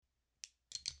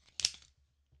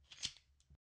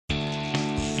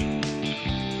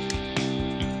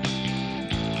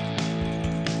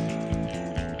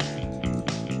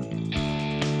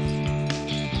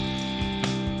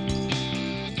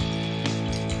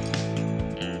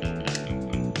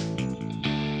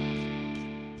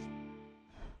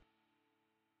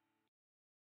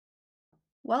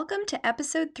Welcome to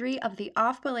episode 3 of the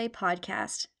Off Belay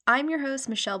podcast. I'm your host,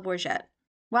 Michelle Bourget.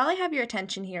 While I have your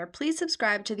attention here, please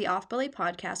subscribe to the Off Belay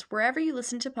podcast wherever you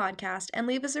listen to podcasts and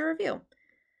leave us a review.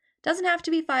 Doesn't have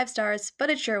to be 5 stars, but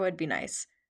it sure would be nice.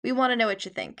 We want to know what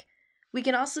you think. We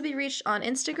can also be reached on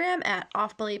Instagram at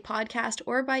Off Belay Podcast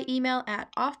or by email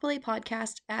at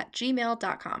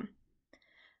offbelaypodcast@gmail.com.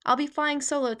 I'll be flying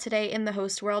solo today in the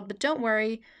host world, but don't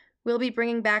worry, we'll be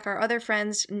bringing back our other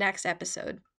friends next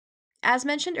episode. As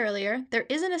mentioned earlier, there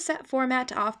isn't a set format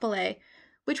to Off Belay,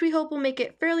 which we hope will make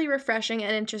it fairly refreshing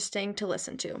and interesting to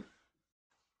listen to.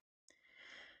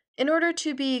 In order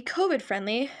to be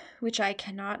COVID-friendly, which I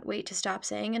cannot wait to stop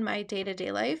saying in my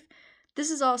day-to-day life,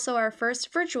 this is also our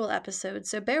first virtual episode,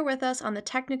 so bear with us on the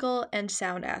technical and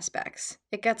sound aspects.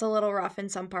 It gets a little rough in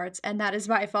some parts, and that is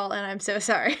my fault, and I'm so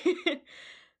sorry.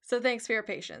 So thanks for your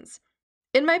patience.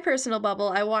 In my personal bubble,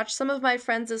 I watched some of my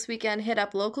friends this weekend hit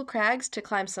up local crags to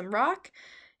climb some rock,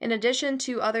 in addition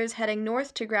to others heading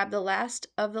north to grab the last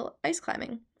of the ice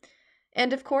climbing.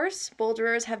 And of course,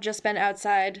 boulderers have just been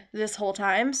outside this whole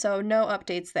time, so no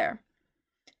updates there.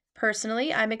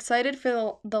 Personally, I'm excited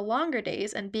for the longer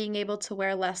days and being able to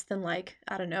wear less than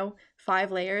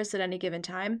 5 layers at any given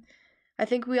time. I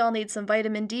think we all need some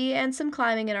vitamin D and some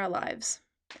climbing in our lives.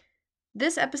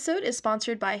 This episode is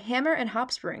sponsored by Hammer and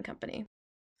Hops Brewing Company.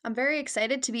 I'm very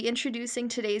excited to be introducing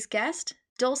today's guest,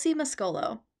 Dulcie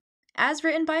Mascolo. As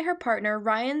written by her partner,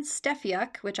 Ryan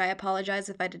Stefiuk, which I apologize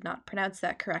if I did not pronounce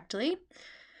that correctly,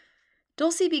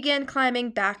 Dulcie began climbing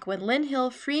back when Lynn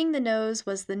Hill freeing the nose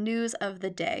was the news of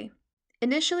the day.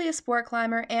 Initially a sport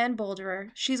climber and boulderer,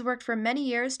 she's worked for many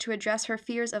years to address her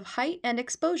fears of height and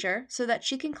exposure so that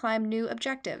she can climb new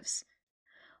objectives.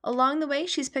 Along the way,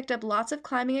 she's picked up lots of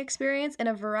climbing experience in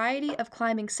a variety of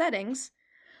climbing settings,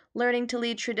 learning to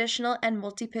lead traditional and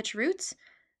multi-pitch routes,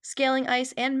 scaling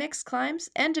ice and mixed climbs,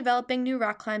 and developing new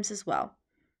rock climbs as well.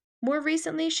 More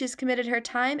recently, she's committed her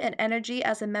time and energy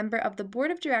as a member of the board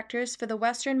of directors for the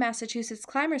Western Massachusetts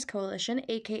Climbers Coalition,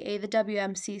 aka the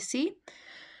WMCC,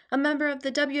 a member of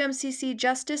the WMCC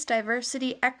Justice,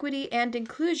 Diversity, Equity, and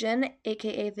Inclusion,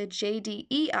 aka the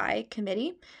JDEI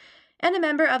Committee, and a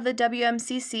member of the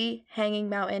WMCC Hanging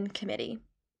Mountain Committee.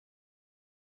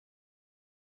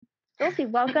 Dulcie,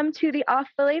 welcome to the Off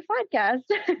Belay podcast.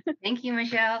 Thank you,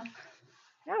 Michelle.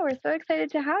 Yeah, we're so excited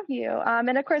to have you.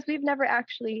 And of course, we've never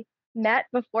actually met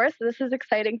before, so this is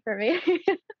exciting for me.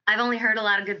 I've only heard a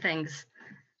lot of good things.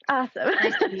 Awesome.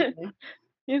 Nice to meet you.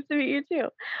 Nice to meet you too.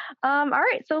 All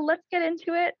right, so let's get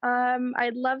into it.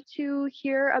 I'd love to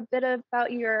hear a bit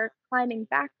about your climbing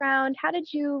background. How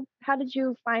did you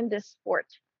find this sport?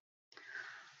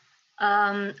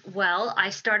 Well, I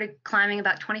started climbing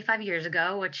about 25 years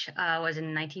ago, which was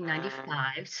in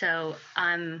 1995. So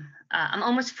I'm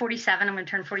almost 47. I'm going to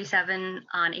turn 47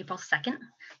 on April 2nd,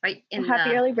 right in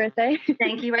Happy early birthday.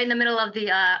 Thank you. Right in the middle of the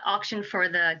auction for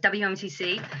the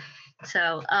WMCC.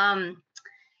 So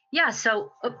yeah.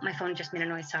 So my phone just made a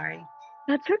noise. Sorry.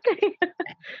 That's okay.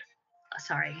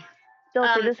 Sorry.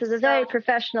 Dulcie, this is a very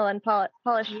professional and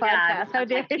polished podcast. How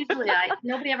dare you? Usually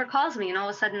nobody ever calls me, and all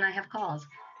of a sudden I have calls.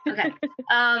 Okay.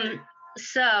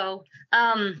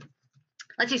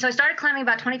 Let's see. So I started climbing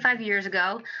about 25 years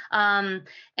ago. And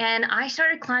I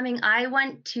started climbing. I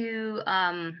went to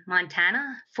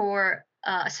Montana for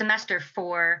a semester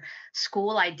for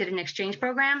school. I did an exchange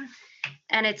program.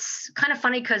 And it's kind of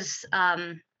funny because, so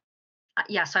I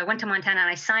went to Montana and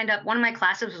I signed up. One of my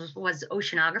classes was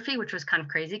oceanography, which was kind of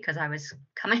crazy because I was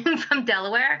coming from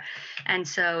Delaware. And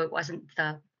so it wasn't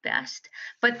the best,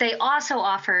 but they also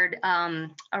offered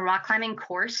a rock climbing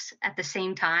course at the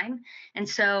same time. And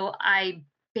so I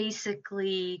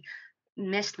basically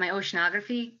missed my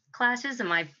oceanography classes, and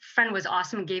my friend was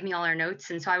awesome and gave me all our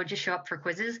notes. And so I would just show up for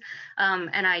quizzes.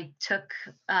 And I took,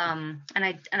 and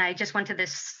I just went to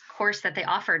this course that they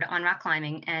offered on rock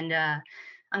climbing. And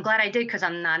I'm glad I did because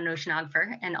I'm not an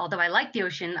oceanographer. And although I like the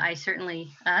ocean, I certainly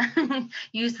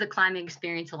used the climbing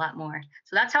experience a lot more.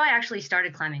 So that's how I actually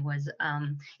started climbing, was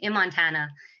in Montana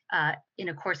in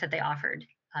a course that they offered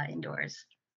indoors.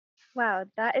 Wow,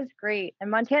 that is great.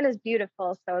 And Montana is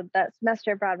beautiful. So that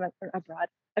semester abroad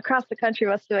across the country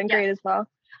must have been great as well.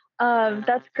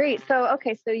 That's great. So,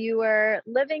 okay, so you're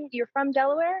from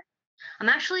Delaware?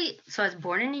 I was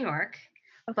born in New York,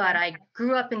 but I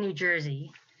grew up in New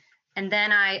Jersey. And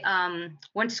then I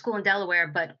went to school in Delaware,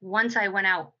 but once I went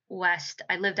out west,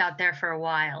 I lived out there for a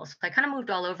while. So I kind of moved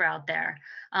all over out there.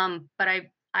 But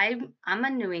I'm a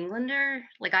New Englander.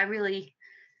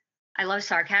 I love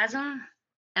sarcasm,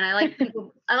 and I like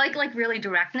people. I like really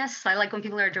directness. I like when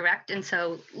people are direct. And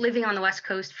so living on the West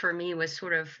Coast for me was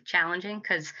sort of challenging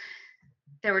because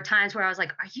there were times where I was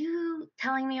like, "Are you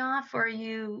telling me off, or are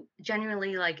you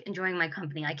genuinely like enjoying my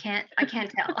company?" I can't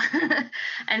tell.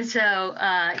 And so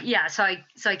yeah, so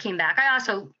I came back. I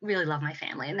also really love my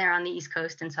family, and they're on the East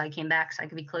Coast, and so I came back so I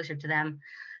could be closer to them.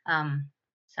 Um,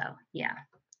 so yeah.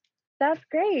 That's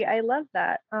great. I love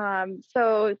that.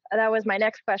 So that was my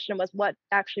next question was what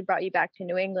actually brought you back to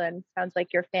New England? Sounds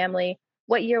like your family.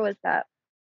 What year was that?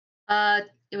 Uh,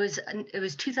 it was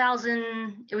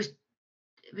 2000. It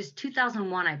was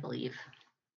 2001, I believe.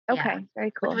 Yeah, Okay, very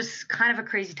which cool. was kind of a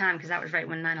crazy time because that was right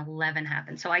when 9/11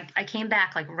 happened. So I came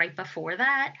back like right before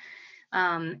that,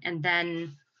 and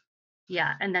then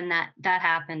yeah, and then that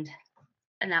happened,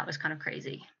 and that was kind of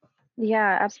crazy.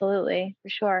 Yeah, absolutely, for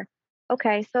sure.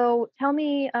 Okay, so tell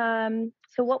me,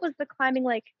 so what was the climbing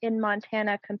like in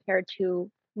Montana compared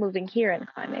to moving here and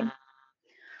climbing?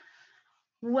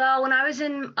 Well, when I was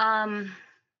in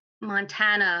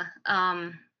Montana,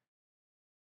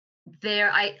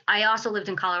 there I also lived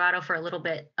in Colorado for a little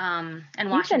bit, and You've been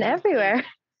Washington State. everywhere.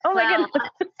 Oh my Well,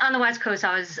 goodness. on the West Coast,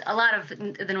 I was a lot of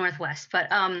the Northwest, but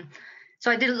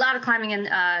so I did a lot of climbing in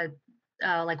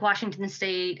like Washington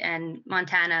State and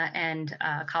Montana and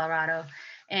Colorado,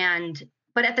 and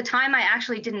but at the time I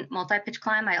actually didn't multi-pitch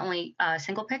climb. I only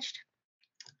single pitched,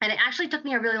 and it actually took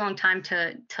me a really long time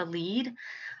to lead.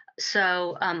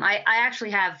 So I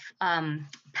actually have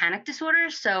panic disorder,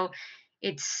 so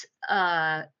it's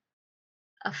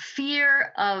a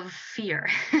fear of fear.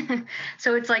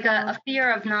 So it's like a Wow.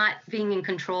 fear of not being in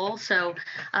control. So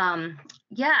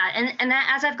yeah, and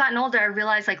as I've gotten older, I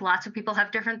realized like lots of people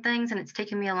have different things, and it's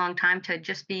taken me a long time to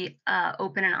just be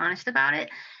open and honest about it.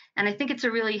 And I think it's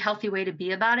a really healthy way to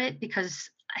be about it, because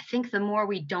I think the more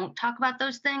we don't talk about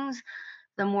those things,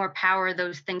 the more power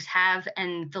those things have,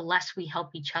 and the less we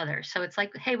help each other. So it's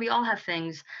like, hey, we all have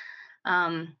things,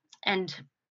 um, and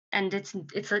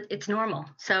it's normal.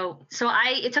 So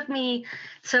I it took me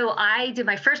so I did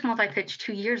my first multi pitch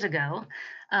 2 years ago.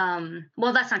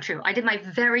 Well, that's not true. I did my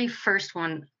very first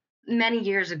one many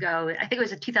years ago. I think it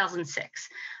was in 2006,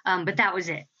 but that was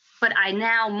it. But I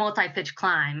now multi pitch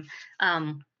climb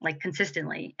like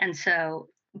consistently, and so.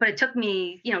 But it took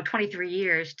me, 23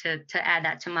 years to add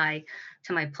that to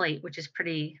my plate, which is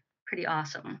pretty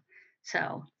awesome.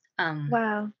 So, um,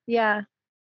 Wow. Yeah.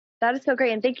 That is so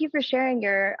great, and thank you for sharing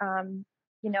your,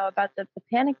 about the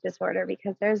panic disorder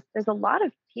because there's a lot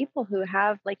of people who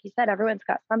have, like you said, everyone's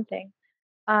got something,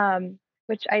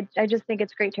 which I just think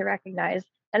it's great to recognize,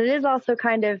 and it is also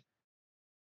kind of,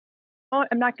 oh,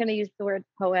 I'm not going to use the word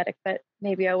poetic, but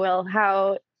maybe I will.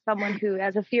 How someone who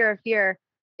has a fear of fear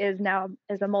is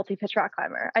a multi-pitch rock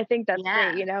climber. I think that's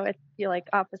great. yeah. It's feel like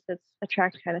opposites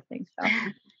attract kind of thing. So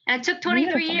And it took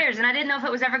 23 beautiful. years, and I didn't know if it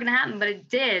was ever going to happen, but it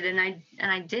did, and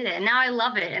I did it, and now I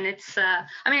love it. And it's I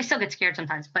mean, I still get scared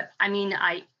sometimes, but I mean,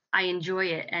 I enjoy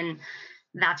it, and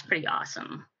that's pretty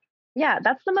awesome. Yeah,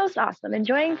 that's the most awesome.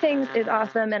 Enjoying things is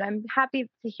awesome, and I'm happy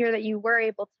to hear that you were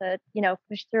able to,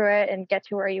 push through it and get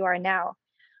to where you are now.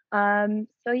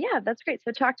 So yeah, that's great.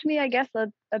 So talk to me, I guess,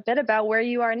 a bit about where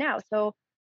you are now. So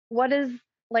what does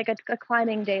like a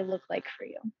climbing day look like for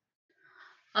you?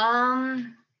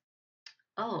 um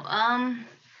oh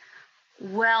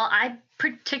well, I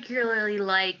particularly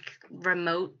like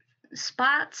remote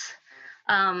spots,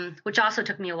 which also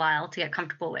took me a while to get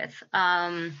comfortable with.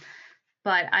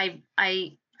 But I'm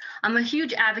a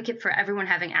huge advocate for everyone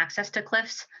having access to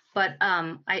cliffs, but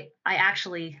I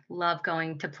actually love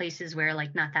going to places where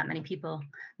like not that many people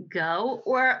go,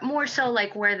 or more so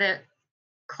like where the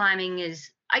climbing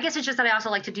is. I guess it's just that I also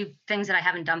like to do things that I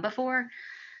haven't done before.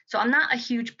 So I'm not a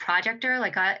huge projector,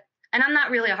 and I'm not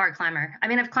really a hard climber. I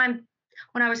mean, I've climbed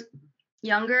when I was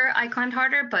younger, I climbed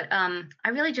harder, but I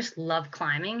really just love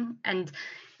climbing. And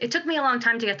it took me a long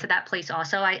time to get to that place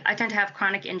also. I tend to have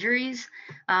chronic injuries.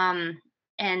 Um,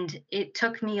 and it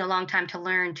took me a long time to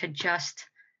learn to just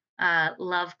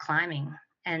love climbing.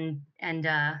 And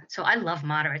so I love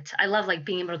moderates. I love like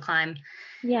being able to climb.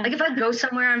 Yeah. Like if I go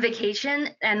somewhere on vacation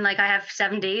and like I have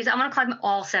 7 days, I want to climb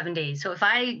all 7 days. So if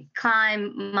I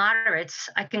climb moderates,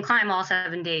 I can climb all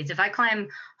 7 days. If I climb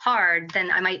hard,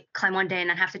 then I might climb one day and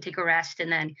then have to take a rest.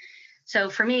 And then, so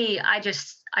for me, I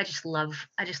just love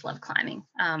climbing.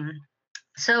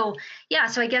 So yeah,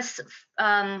 so I guess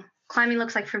climbing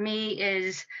looks like for me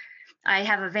is I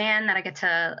have a van that I get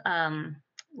to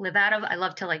live out of. I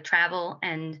love to like travel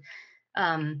and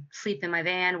sleep in my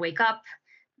van, wake up,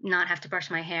 not have to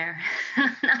brush my hair,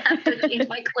 not have to change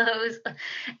my clothes.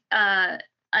 Uh,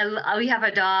 we have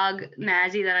a dog,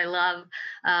 Mazzy, that I love.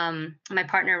 My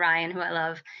partner Ryan, who I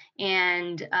love,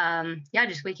 and yeah,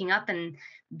 just waking up and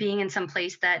being in some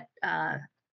place that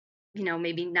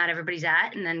maybe not everybody's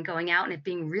at, and then going out and it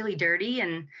being really dirty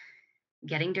and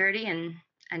getting dirty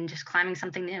and just climbing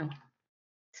something new.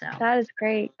 So That is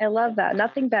great. I love that.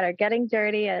 Nothing better. Getting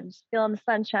dirty and just feeling the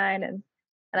sunshine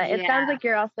it sounds yeah. like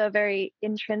you're also a very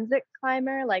intrinsic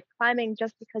climber, like climbing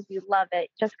just because you love it,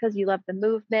 just because you love the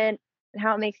movement and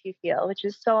how it makes you feel, which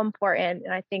is so important.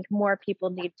 And I think more people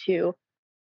need to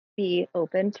be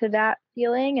open to that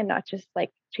feeling and not just like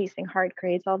chasing hard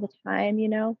grades all the time.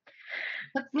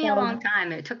 Took me a So long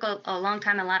time. It took a long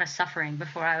time, a lot of suffering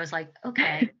before I was like,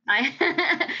 okay.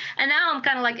 I and now I'm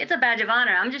kind of like, it's a badge of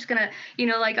honor. I'm just gonna,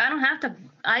 like I don't have to.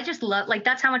 I just love like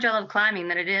that's how much I love climbing.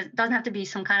 That doesn't have to be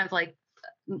some kind of like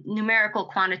numerical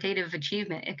quantitative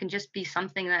achievement. It can just be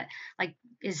something that like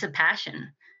is a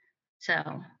passion.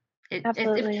 So it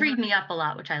absolutely freed me up a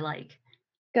lot, which I like.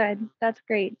 good. That's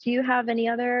great. Do you have any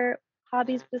other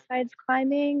hobbies besides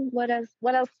climbing? What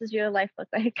else does your life look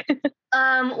like?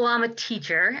 Well, I'm a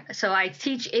teacher, so I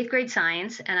teach eighth grade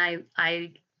science, and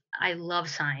I love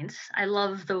science. I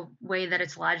love the way that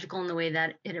it's logical and the way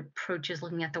that it approaches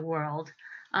looking at the world.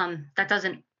 That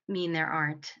doesn't mean there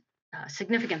aren't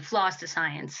significant flaws to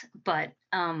science, but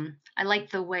I like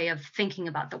the way of thinking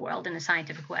about the world in a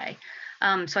scientific way.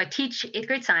 So I teach eighth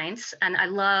grade science, and I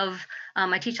love.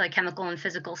 I teach like chemical and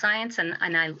physical science, and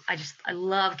I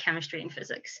love chemistry and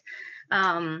physics.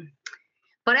 Um,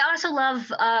 but I also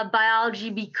love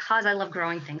biology because I love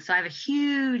growing things. So I have a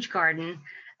huge garden.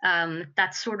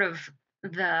 That's sort of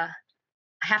I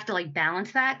have to like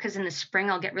balance that because in the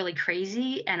spring I'll get really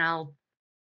crazy and I'll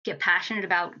get passionate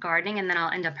about gardening and then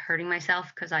I'll end up hurting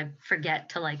myself because I forget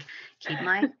to like keep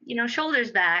my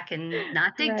shoulders back and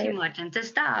not dig too Right. much and to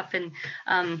stop and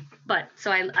but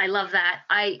so I love that.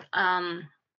 I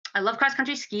love cross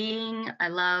country skiing.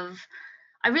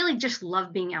 I really just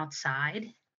love being outside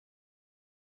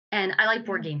and I like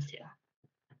board Yeah. games too.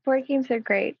 Board games are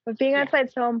great, but being Yeah. outside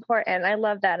is so important. I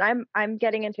love that. I'm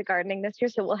getting into gardening this year,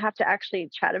 so we'll have to actually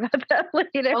chat about that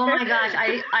later. Oh my gosh,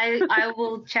 I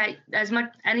will chat as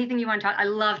much anything you want to talk. I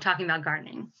love talking about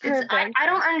gardening. Perfect. I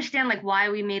don't understand like why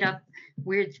we made up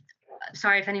weird.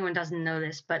 Sorry if anyone doesn't know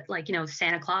this, but like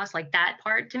Santa Claus, like that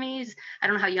part to me is I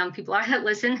don't know how young people are that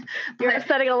listen, You're but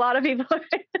upsetting a lot of people.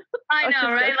 I I'm know,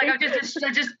 just right? Like joking.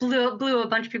 I just blew a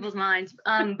bunch of people's minds.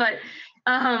 But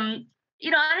um,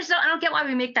 I don't get why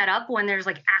we make that up when there's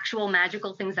like actual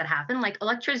magical things that happen. Like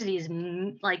electricity is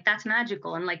like that's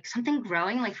magical, and like something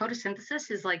growing like photosynthesis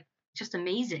is like just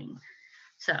amazing.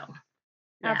 So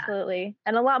yeah, Absolutely.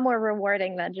 And a lot more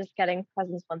rewarding than just getting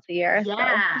presents once a year. So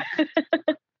yeah.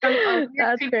 From a weird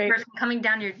that's creepy great. person coming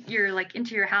down your like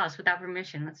into your house without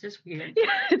permission. That's just weird. Yeah,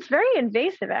 it's very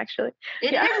invasive, actually.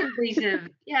 It Yeah. is invasive.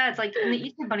 Yeah, it's like in the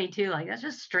Easter Bunny too. Like that's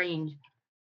just strange.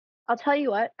 I'll tell you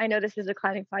what, I know this is a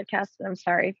climbing podcast, and I'm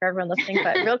sorry for everyone listening,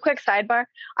 but real quick sidebar.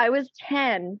 I was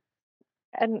 10,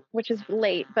 and which is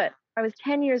late, but I was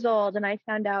 10 years old and I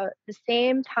found out the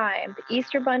same time the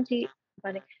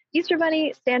bunny, Easter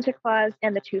bunny, Santa Claus,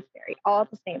 and the Tooth Fairy all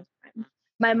at the same time.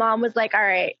 My mom was like, "All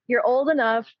right, you're old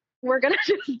enough. We're gonna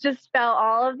just dispel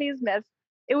all of these myths."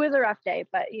 It was a rough day,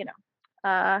 but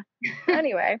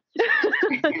anyway,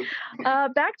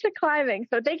 back to climbing.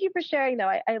 So thank you for sharing, though.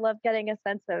 I love getting a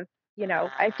sense of,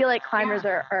 I feel like climbers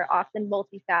Yeah. are often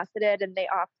multifaceted and they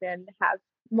often have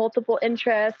multiple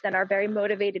interests and are very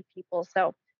motivated people.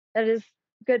 So that is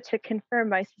good to confirm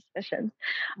my suspicions.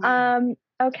 Yeah.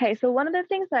 Okay, so one of the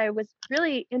things that I was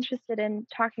really interested in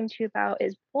talking to you about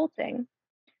is bolting.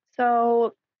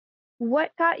 So,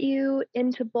 what got you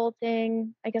into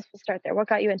bolting? I guess we'll start there. What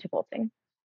got you into bolting?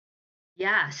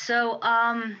 Yeah. So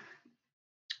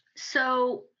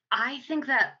I think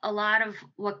that a lot of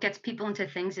what gets people into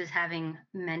things is having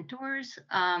mentors.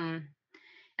 And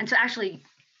so actually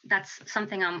that's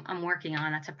something I'm working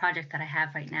on. That's a project that I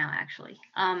have right now, actually.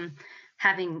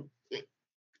 Having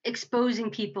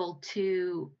exposing people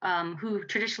to who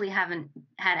traditionally haven't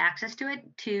had access to it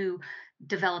to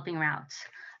developing routes.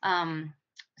 Um,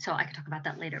 so I can talk about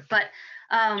that later. But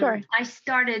Sure. I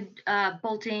started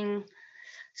bolting.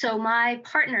 So my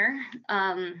partner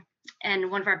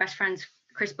and one of our best friends,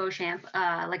 Chris Beauchamp,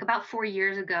 like about 4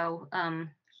 years ago,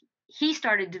 he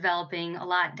started developing a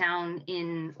lot down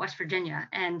in West Virginia.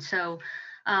 And so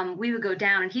we would go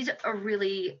down, and he's a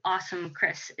really awesome,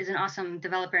 Chris is an awesome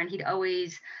developer, and he'd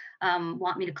always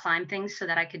want me to climb things so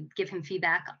that I could give him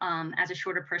feedback as a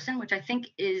shorter person, which I think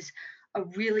is a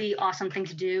really awesome thing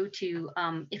to do to,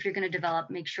 if you're going to develop,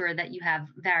 make sure that you have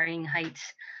varying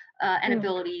heights and Mm.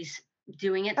 abilities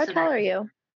doing it How so tall that are you?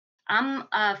 I'm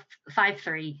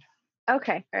 5'3".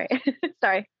 Okay, all right.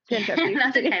 Sorry to interrupt you.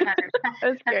 That's Continue. okay. I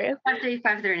was curious. 5'3",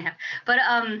 5'3 and a half. But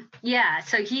yeah,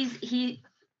 so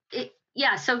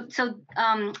yeah,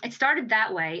 it started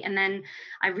that way, and then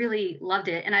I really loved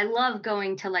it, and I love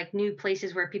going to like new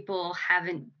places where people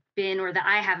haven't been or that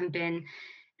I haven't been,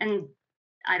 and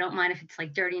I don't mind if it's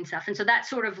like dirty and stuff. And so that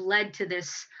sort of led to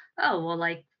this, oh, well,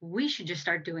 like we should just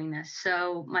start doing this.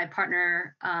 So my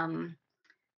partner,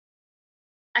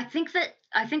 I think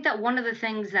that one of the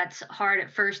things that's hard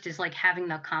at first is like having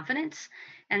the confidence.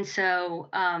 And so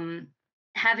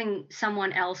having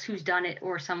someone else who's done it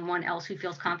or someone else who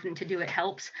feels confident to do it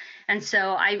helps. And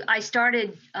so I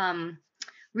started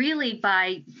really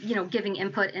by giving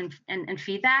input and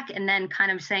feedback, and then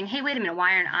kind of saying, hey, wait a minute,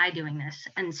 why aren't I doing this?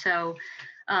 And so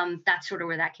that's sort of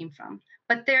where that came from.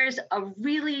 But there's a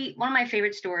really one of my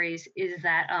favorite stories is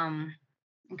that and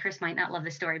Chris might not love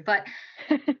this story, but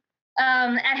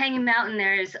at Hanging Mountain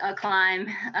there's a climb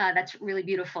that's really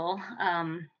beautiful,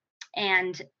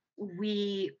 and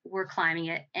we were climbing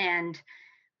it, and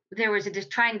there was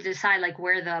just trying to decide like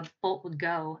where the bolt would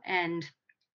go, and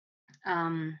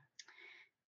um,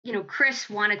 Chris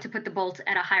wanted to put the bolt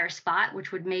at a higher spot,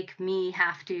 which would make me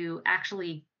have to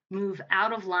actually move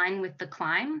out of line with the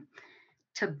climb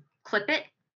to clip it.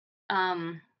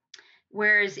 Um,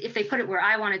 Whereas if they put it where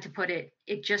I wanted to put it,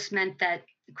 it just meant that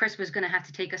Chris was going to have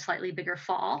to take a slightly bigger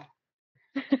fall.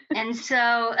 And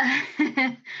so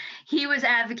he was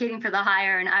advocating for the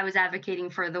higher, and I was advocating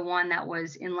for the one that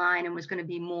was in line and was going to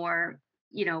be more,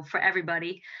 for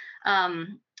everybody.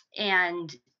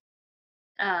 And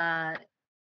uh,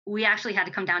 we actually had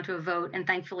to come down to a vote, and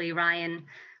thankfully Ryan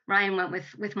went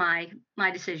with my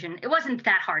decision. It wasn't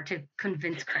that hard to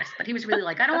convince Chris, but he was really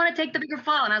like, I don't want to take the bigger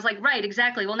fall. And I was like, right,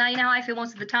 exactly. Well, now you know how I feel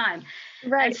most of the time.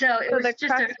 Right. And so it So was the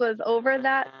just crux was over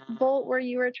that bolt where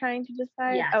you were trying to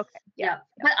decide? yes. Okay. Yeah.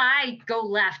 But I go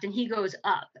left and he goes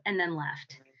up and then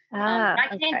left. But I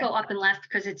can't Okay. go up and left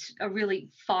because it's a really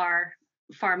far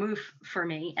move for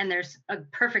me, and there's a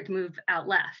perfect move out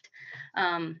left.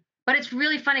 But it's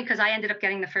really funny because I ended up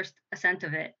getting the first ascent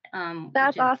of it.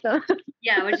 That's awesome.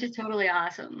 Yeah, which is totally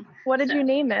awesome. What did you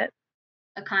name it?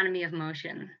 Economy of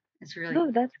Motion. It's really,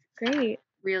 Oh, that's great.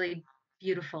 really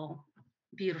beautiful,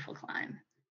 beautiful climb.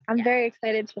 I'm Yeah. very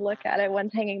excited to look at it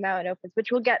once Hanging Mountain opens,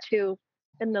 which we'll get to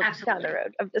in the down the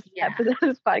road of this episode of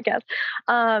this podcast.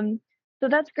 So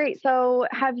that's great. So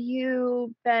have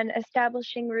you been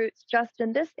establishing routes just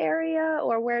in this area,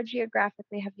 or where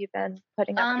geographically have you been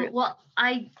putting up routes? Well,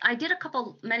 I did a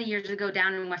couple many years ago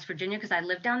down in West Virginia because I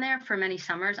lived down there for many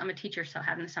summers. I'm a teacher, so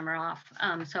having the summer off.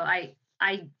 So I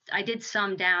did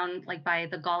some down like by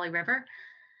the Gauley River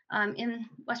in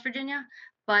West Virginia,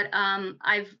 but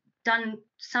I've done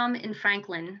some in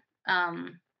Franklin,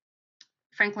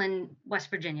 West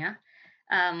Virginia.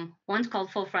 One's called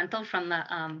Full Frontal from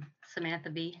the Samantha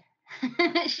Bee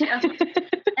show,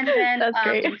 and then That's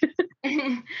great.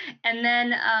 and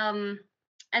then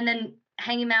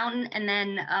Hanging Mountain, and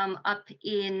then up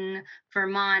in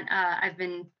Vermont, I've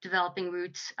been developing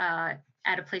routes at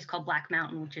a place called Black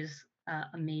Mountain, which is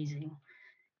amazing.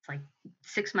 It's like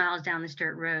 6 miles down this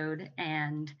dirt road,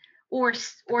 and or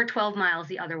 12 miles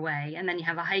the other way, and then you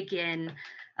have a hike in.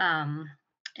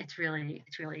 It's really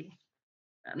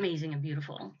amazing and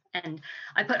beautiful. And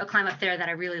I put a climb up there that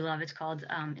I really love. It's called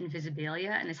Invisibilia,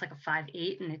 and it's like a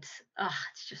 5.8, and it's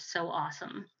just so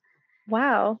awesome.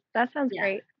 Wow, that sounds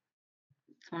great.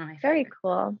 It's one of my very favorites.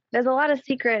 cool. There's a lot of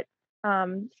secret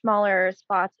smaller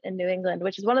spots in New England,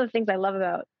 which is one of the things I love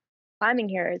about climbing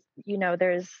here is,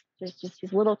 there's just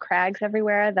these little crags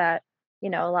everywhere that, a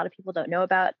lot of people don't know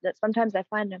about, that sometimes I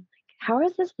find I'm like, how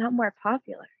is this not more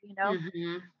popular,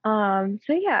 Mm-hmm.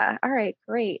 So yeah, all right,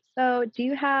 great. So do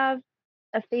you have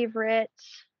a favorite?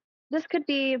 This could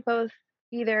be both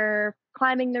either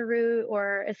climbing the route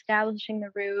or establishing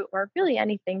the route or really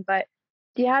anything, but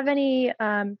do you have any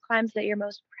climbs that you're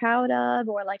most proud of,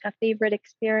 or like a favorite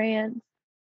experience?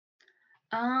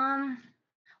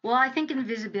 Well, I think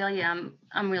Invisibilia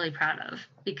I'm really proud of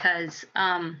because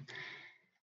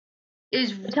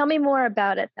is Tell me more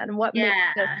about it then. What makes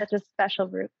this yeah, such a special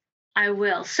route? I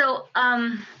will. So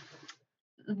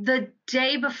the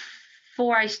day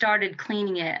before I started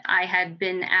cleaning it, I had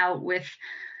been out with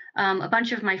a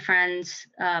bunch of my friends,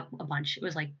 a bunch. It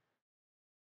was like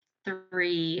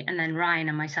 3, and then Ryan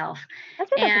and myself. I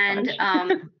think that's a And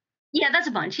bunch. yeah, that's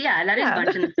a bunch. Yeah, that is a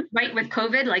bunch. And right with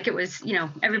COVID, like it was,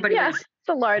 everybody was. It's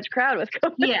a large crowd with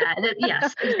COVID. Yeah.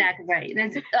 Yes, exactly right.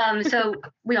 And so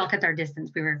we all kept our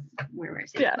distance. We were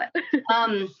safe. Yeah.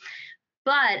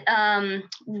 But Ryan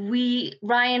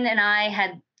and I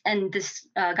had, and this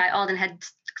guy Alden had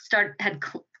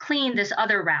cleaned this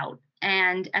other route,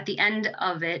 and at the end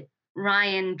of it,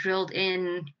 Ryan drilled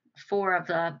in 4 of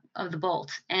the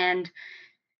bolts, and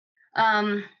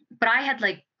but I had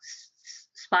like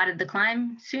spotted the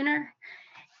climb sooner.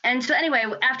 And so anyway,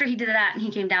 after he did that and he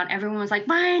came down, everyone was like,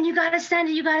 Ryan, you gotta send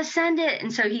it, you gotta send it.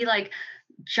 And so he like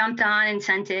jumped on and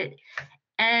sent it.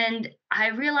 And I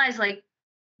realized like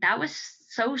that was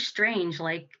so strange.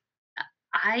 Like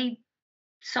I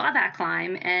saw that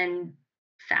climb and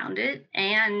found it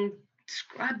and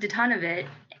scrubbed a ton of it.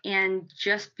 And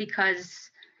just because,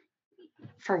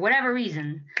 for whatever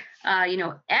reason,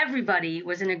 everybody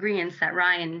was in agreement that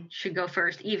Ryan should go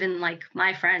first, even like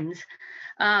my friends,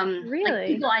 like Really?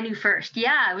 people I knew first.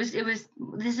 Yeah, this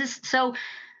is so.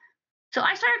 So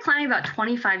I started climbing about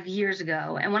 25 years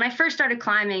ago, and when I first started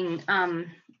climbing, I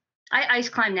ice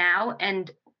climb now, and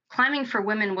climbing for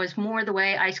women was more the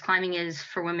way ice climbing is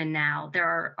for women now.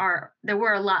 There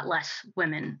were a lot less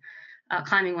women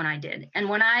climbing when I did, and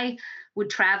when I would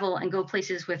travel and go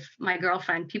places with my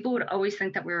girlfriend, people would always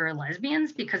think that we were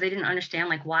lesbians because they didn't understand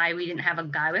like why we didn't have a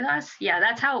guy with us. Yeah,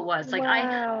 that's how it was. Like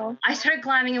Wow. I started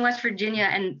climbing in West Virginia,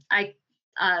 and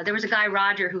there was a guy,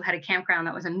 Roger, who had a campground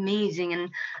that was amazing, and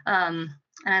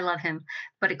I love him,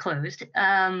 but it closed.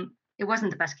 It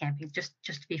wasn't the best camping, just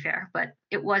to be fair, but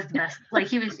it was the best. Like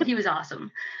he was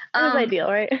awesome. It was Um, ideal,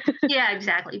 right? yeah,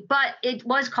 exactly. But it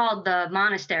was called the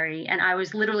monastery, and I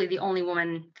was literally the only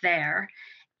woman there.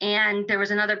 And there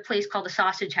was another place called the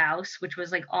Sausage House, which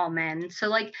was like all men. So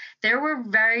like there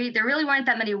really weren't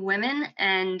that many women.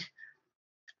 And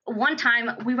one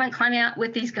time we went climbing out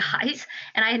with these guys,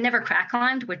 and I had never crack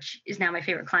climbed, which is now my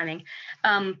favorite climbing.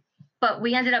 But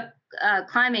we ended up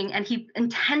climbing, and he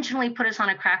intentionally put us on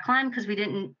a crack climb because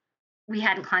we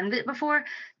hadn't climbed it before,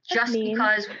 That's just mean.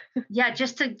 because, yeah,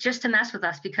 just to mess with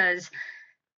us because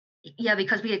we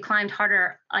had climbed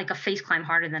harder, like a face climb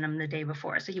harder than him the day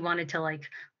before. So he wanted to like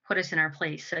put us in our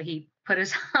place. So he put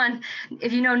us on.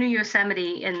 If you know New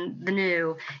Yosemite and the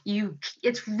new,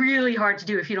 it's really hard to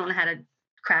do if you don't know how to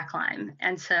crack climb.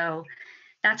 And so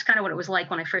that's kind of what it was like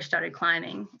when I first started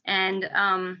climbing. And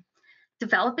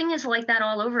developing is like that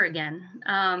all over again.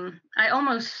 I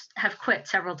almost have quit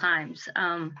several times.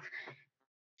 And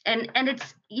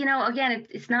it's again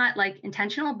it's not like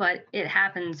intentional, but it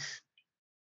happens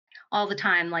all the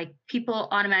time. Like people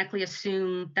automatically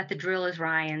assume that the drill is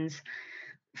Ryan's.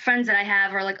 Friends that I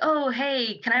have are like, oh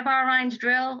hey, can I borrow Ryan's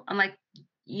drill? I'm like,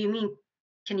 you mean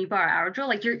can you borrow our drill?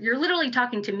 Like you're literally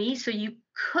talking to me, so you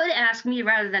could ask me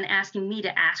rather than asking me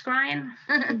to ask Ryan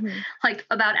Hmm. like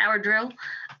about our drill.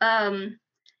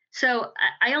 So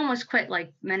I almost quit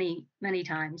like many many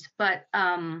times, but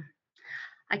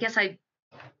I guess I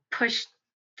pushed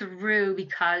through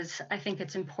because I think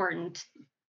it's important.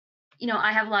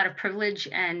 I have a lot of privilege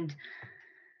and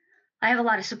I have a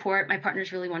lot of support. My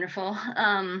partner's really wonderful.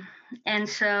 And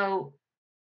so,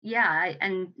 yeah,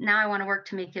 and now I want to work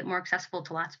to make it more accessible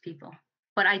to lots of people.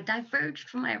 But I diverged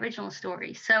from my original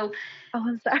story. So Oh,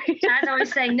 I'm sorry. Chad's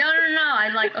always saying, no, no, no, no.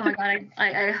 I'm like, oh my God,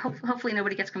 I hope, hopefully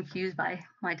nobody gets confused by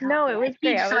my No, talking. it I was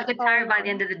great. teach, I so I was get tired following by the along.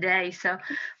 end of the day. So,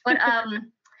 but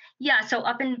yeah, so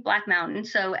up in Black Mountain.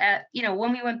 So,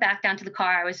 when we went back down to the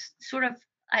car, I was sort of,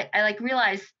 I like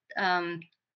realized um,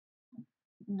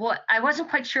 what I wasn't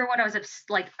quite sure what I was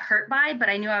like hurt by, but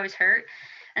I knew I was hurt.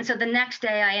 And so the next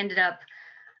day I ended up,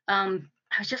 I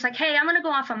was just like, hey, I'm going to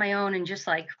go off on my own and just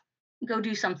like go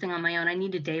do something on my own. I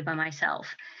need a day by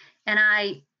myself. And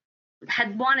I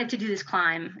had wanted to do this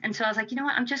climb. And so I was like, you know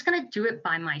what? I'm just going to do it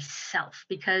by myself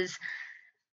because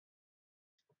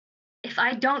if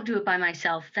I don't do it by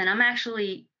myself, then I'm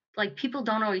actually like, people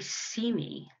don't always see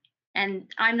me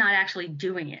and I'm not actually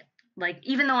doing it. Like,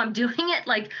 even though I'm doing it,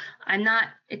 like I'm not,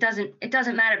 it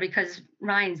doesn't matter because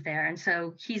Ryan's there. And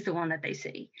so he's the one that they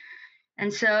see.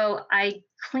 And so I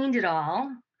cleaned it all,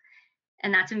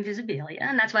 and that's Invisibilia.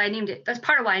 And that's why I named it. That's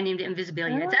part of why I named it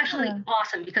Invisibilia. It's actually Ah,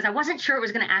 awesome because I wasn't sure it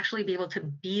was going to actually be able to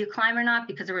be a climb or not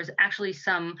because there was actually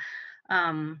some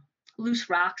um, loose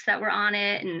rocks that were on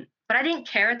it. But I didn't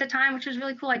care at the time, which was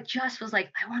really cool. I just was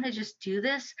like, I want to just do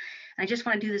this. And I just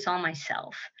want to do this all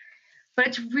myself. But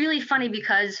it's really funny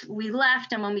because we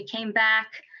left, and when we came back,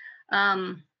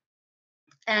 um,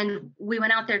 and we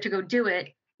went out there to go do it,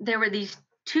 there were these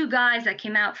two guys that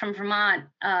came out from Vermont,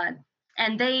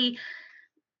 and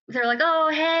they're like, oh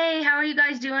hey, how are you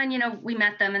guys doing? We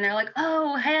met them, and they're like,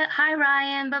 oh hey, hi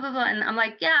Ryan, blah blah blah, and I'm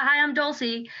like, yeah, hi, I'm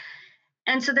Dulcie.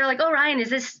 And so they're like, oh Ryan, is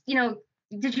this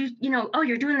did you oh,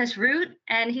 you're doing this route?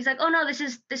 And he's like, oh no, this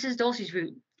is Dulcie's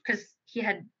route, because he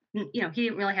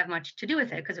didn't really have much to do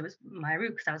with it because it was my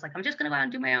route, because I was like, I'm just gonna go out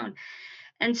and do my own.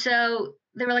 And so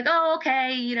they were like, oh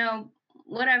okay,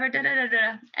 whatever, da da da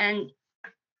da. And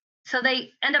so they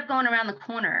end up going around the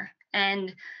corner,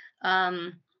 and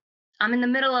um I'm in the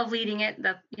middle of leading it,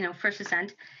 the first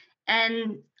ascent,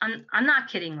 And I'm not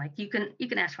kidding. Like you can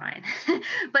ask Ryan,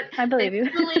 but I believe you.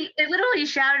 they literally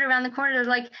shouted around the corner. They're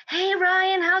like, "Hey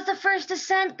Ryan, how's the first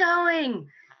ascent going?"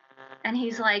 And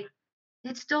he's like,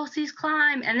 "It's Dulcie's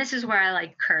climb." And this is where I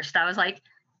like cursed. I was like,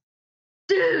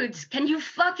 "Dudes, can you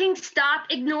fucking stop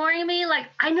ignoring me? Like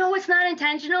I know it's not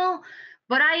intentional,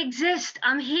 but I exist.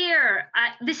 I'm here.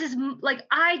 This is like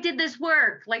I did this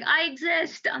work. Like I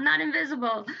exist. I'm not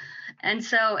invisible."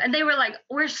 And they were like,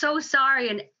 "We're so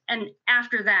sorry." And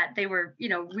after that, they were,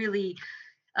 really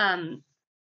um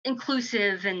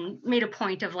inclusive and made a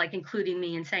point of like including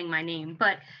me and saying my name.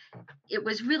 But it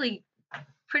was really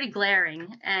pretty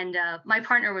glaring. And my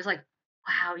partner was like,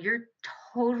 "Wow, you're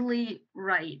totally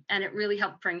right." And it really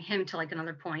helped bring him to like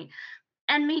another point.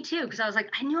 And me too, because I was like,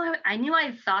 I knew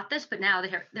I thought this, but now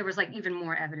there was like even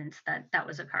more evidence that that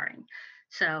was occurring.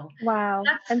 So Wow.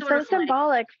 that's And sort so of like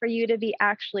symbolic for you to be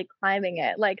actually climbing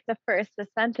it, like the first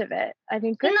ascent of it. I mean,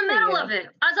 in good the for middle of you. it.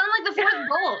 I was on like the fourth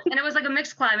bolt, and it was like a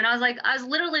mixed climb, and I was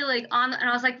literally like on, and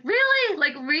I was like, really,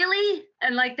 like really,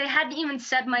 and like they hadn't even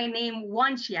said my name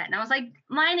once yet, and I was like,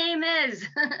 my name is.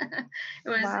 It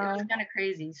was Wow. kind of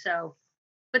crazy. So,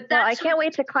 but Well, I that's sort can't of,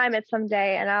 wait to climb it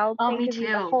someday, and I'll oh, think me of you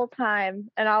the too. whole time,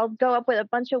 and I'll go up with a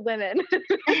bunch of women,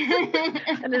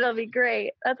 and it'll be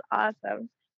great. That's awesome.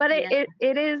 But it, Yeah. it,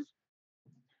 it is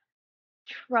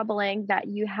troubling that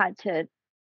you had to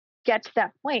get to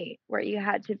that point where you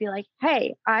had to be like,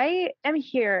 hey, I am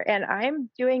here and I'm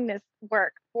doing this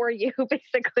work for you,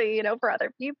 basically, for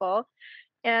other people.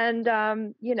 And,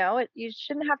 you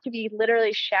shouldn't have to be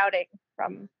literally shouting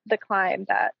from the climb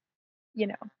that, you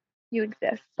know, you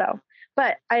exist. So,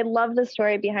 but I love the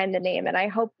story behind the name. And I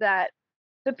hope that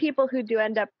the people who do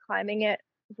end up climbing it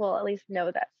will at least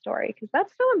know that story because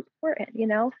that's so important.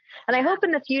 And I Yeah. hope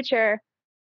in the future,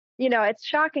 it's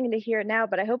shocking to hear it now,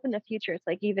 but I hope in the future it's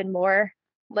like even more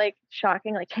like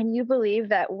shocking. Like, can you believe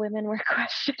that women were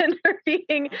questioned for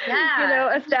being,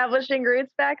 Yeah. establishing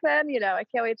roots back then? I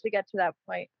can't wait to get to that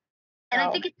point. And I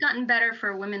So think it's gotten better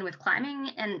for women with climbing,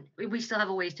 and we still have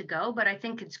a ways to go, but I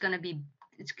think it's going to be,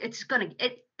 it's going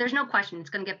to, there's no question it's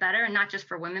going to get better, and not just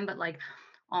for women, but like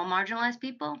all marginalized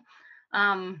people.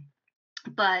 Um,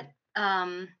 but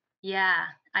yeah,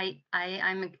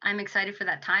 I'm excited for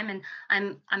that time, and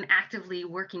I'm actively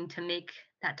working to make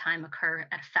that time occur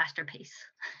at a faster pace.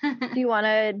 do you want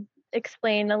to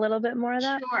explain a little bit more of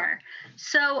that? Sure.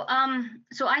 So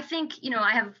I think,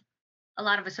 I have a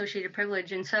lot of associated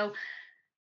privilege, and so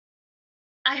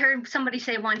I heard somebody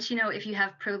say once, if you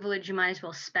have privilege, you might as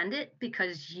well spend it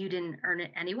because you didn't earn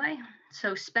it anyway.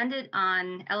 So spend it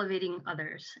on elevating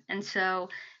others. And so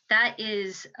that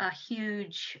is a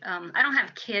huge, I don't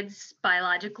have kids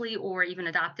biologically or even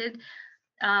adopted.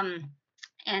 Um,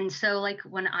 and so like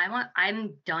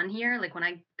I'm done here. Like when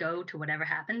I go to whatever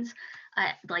happens,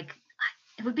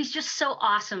 it would be just so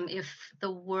awesome if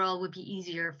the world would be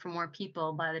easier for more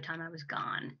people by the time I was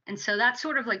gone. And so that's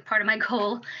sort of like part of my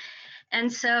goal.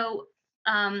 And so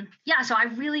yeah, so I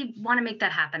really want to make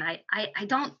that happen. I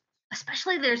don't,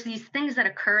 especially there's these things that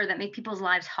occur that make people's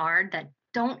lives hard that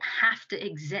don't have to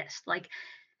exist. Like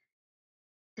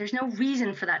there's no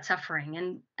reason for that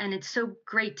suffering, and it's so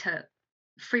great to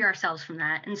free ourselves from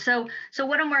that. And so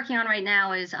what I'm working on right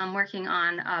now is I'm working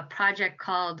on a project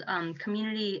called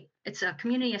community, it's a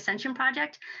community ascension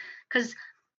project, because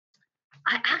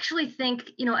I actually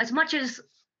think, as much as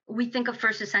we think of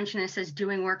First Ascensionists as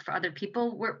doing work for other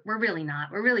people, we're really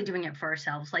not. We're really doing it for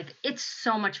ourselves. Like it's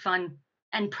so much fun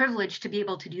and privilege to be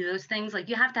able to do those things. Like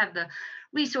you have to have the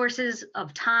resources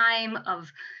of time,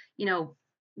 of, you know,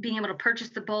 being able to purchase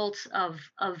the bolts, of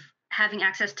having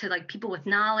access to like people with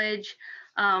knowledge.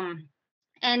 Um,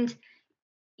 and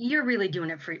you're really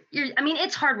doing it for I mean,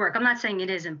 it's hard work. I'm not saying it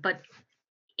isn't, but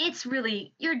it's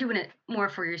really, you're doing it more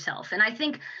for yourself. And I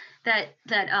think that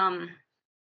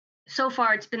so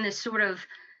far it's been this sort of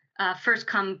first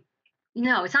come,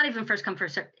 no, it's not even first come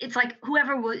first serve. It's like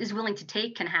whoever is willing to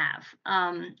take can have,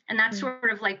 and that's Mm.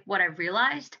 sort of like what I've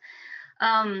realized.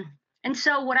 um, and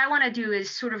so what I want to do is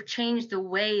sort of change the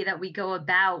way that we go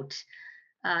about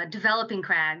developing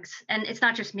crags. And it's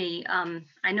not just me.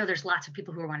 I know there's lots of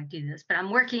people who want to do this, but I'm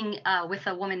working with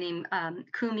a woman named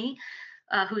Kumi,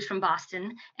 who's from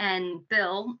Boston, and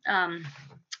Bill,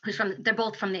 they're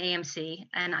both from the AMC,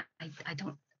 and I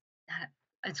don't,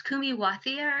 it's Kumi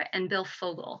Wathier and Bill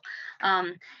Fogel.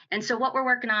 And so what we're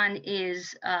working on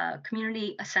is a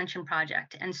community ascension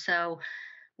project. And so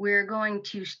we're going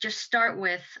to just start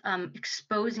with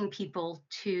exposing people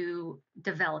to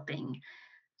developing.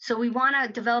 So we want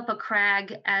to develop a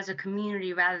crag as a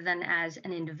community rather than as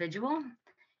an individual.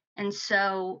 And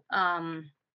so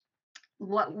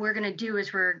what we're going to do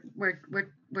is we're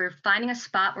we're finding a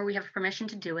spot where we have permission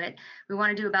to do it. We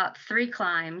want to do about 3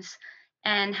 climbs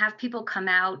and have people come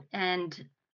out, and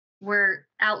we're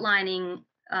outlining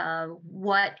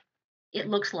what it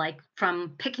looks like,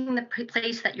 from picking the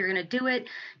place that you're going to do it,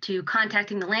 to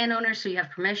contacting the landowner so you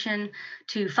have permission,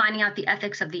 to finding out the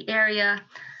ethics of the area,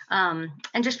 and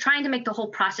just trying to make the whole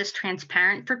process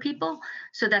transparent for people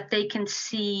so that they can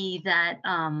see that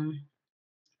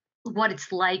what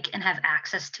it's like and have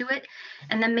access to it.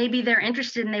 And then maybe they're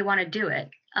interested and they want to do it.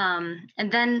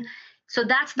 And then, so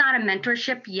that's not a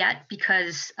mentorship yet,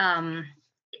 because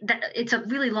that it's a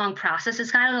really long process. It's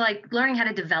kind of like learning how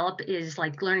to develop is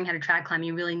like learning how to trad climb.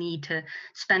 You really need to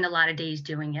spend a lot of days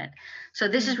doing it. So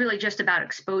this is really just about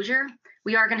exposure.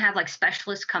 We are going to have like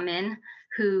specialists come in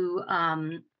who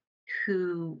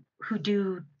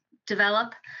do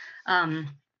develop,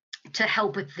 to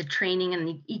help with the training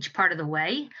and each part of the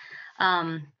way.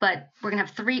 But we're going to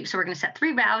have 3. So we're going to set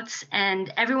 3 routes,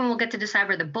 and everyone will get to decide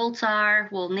where the bolts are.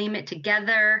 We'll name it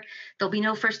together. There'll be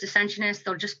no first ascensionist.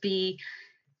 There'll just be,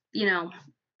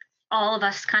 all of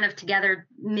us kind of together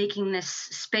making this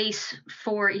space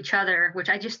for each other, which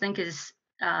I just think is,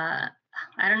 I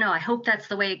don't know. I hope that's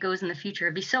the way it goes in the future.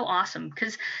 It'd be so awesome,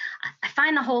 because I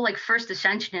find the whole like first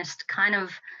ascensionist kind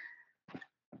of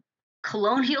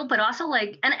colonial, but also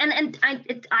like, and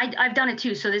I've done it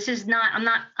too. So this is not,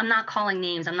 I'm not calling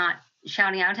names. I'm not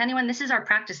shouting out to anyone. This is our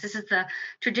practice. This is the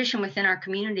tradition within our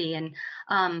community. And,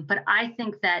 but I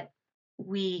think that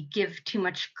we give too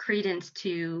much credence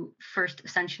to first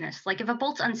ascensionists. Like if a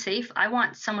bolt's unsafe, I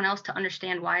want someone else to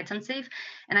understand why it's unsafe.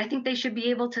 And I think they should be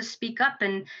able to speak up,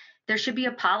 and there should be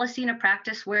a policy and a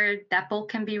practice where that bolt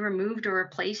can be removed or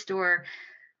replaced, or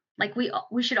like we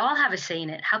should all have a say in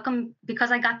it. How come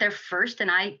because I got there first and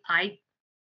I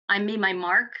made my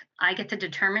mark, I get to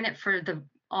determine it for the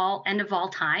end of all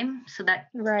time, so that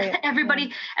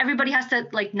everybody has to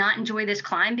like not enjoy this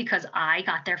climb because I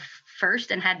got there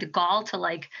first and had the gall to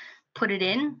like put it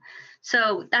in.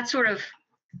 So that's sort of,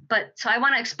 but so I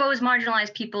want to expose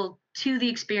marginalized people to the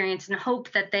experience and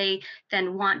hope that they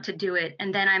then want to do it.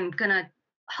 And then I'm going to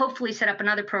hopefully set up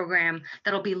another program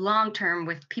that'll be long-term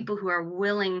with people who are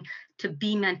willing to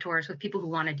be mentors with people who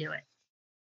want to do it.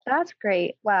 That's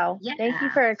great. Wow. Yeah. Thank you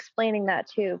for explaining that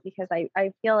too, because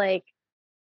I feel like,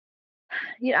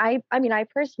 I mean, I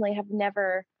personally have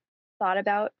never thought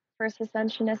about first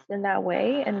ascensionists in that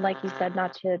way. And like you said,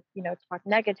 not to, talk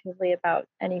negatively about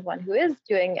anyone who is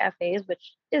doing FAs,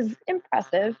 which is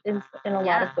impressive in a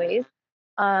lot of ways.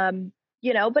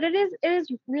 But it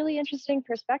is really interesting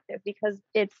perspective, because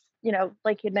it's,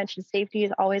 like you mentioned, safety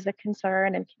is always a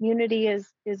concern, and community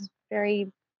is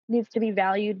needs to be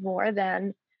valued more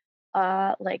than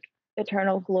like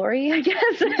eternal glory, I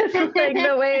guess. Is like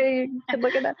the way you could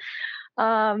look at that.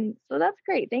 So that's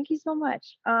great. Thank you so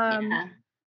much.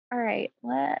 All right,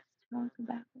 let's talk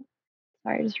about,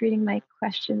 sorry, just reading my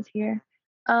questions here.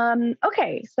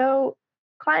 Okay, so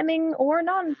climbing or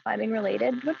non-climbing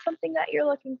related, what's something that you're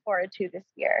looking forward to this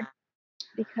year?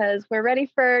 Because we're ready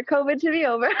for COVID to be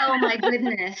over. Oh my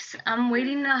goodness.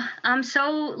 I'm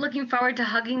so looking forward to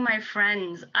hugging my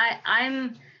friends.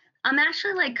 I'm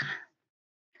actually like,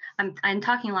 I'm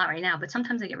talking a lot right now, but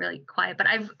sometimes I get really quiet. But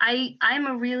I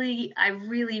really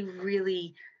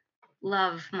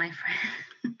love my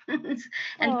friends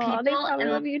and people. They probably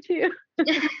love you too.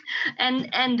 and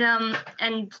I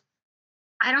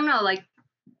don't know, like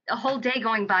a whole day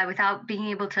going by without being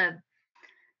able to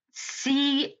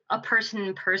see a person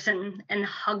in person and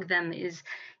hug them is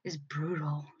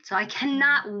brutal. So I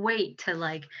cannot wait to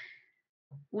like,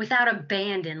 without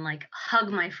abandon, like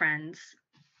hug my friends.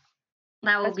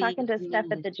 That will be. I was talking to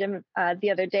Steph at the gym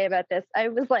the other day about this. I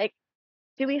was like,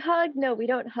 do we hug? No, we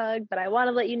don't hug, but I want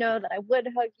to let you know that I would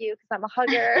hug you because I'm a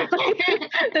hugger.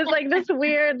 There's like this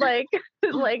weird like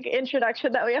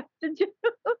introduction that we have to do.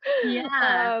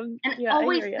 Yeah.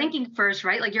 Always thinking first,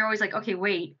 right? Like you're always like, okay,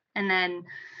 wait. And then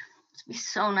it'd be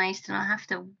so nice to not have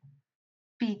to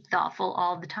be thoughtful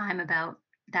all the time about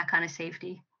that kind of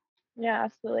safety. Yeah,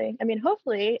 absolutely. I mean,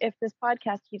 hopefully, if this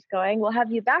podcast keeps going, we'll have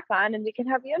you back on and we can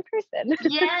have you in person.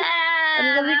 Yeah,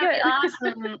 that'll be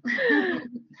awesome.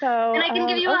 So, and I can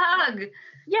give you a hug.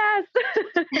 Yes.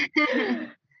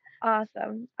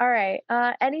 Awesome. All right.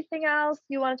 Anything else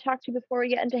you want to talk to before we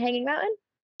get into Hanging Mountain?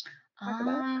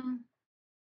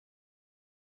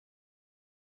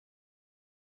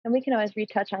 And we can always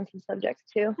retouch on some subjects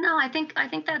too. No, I think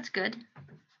that's good.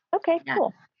 Okay, yeah.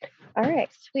 Cool. All right,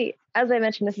 sweet. As I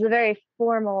mentioned, this is a very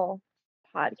formal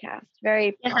podcast.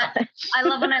 Very. I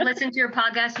love when I listen to your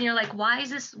podcast and you're like, why is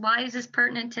this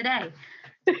pertinent today?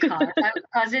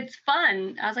 Because it's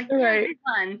fun. I was like, yeah, right. It's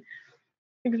fun.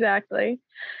 Exactly.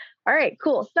 All right,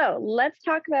 cool. So let's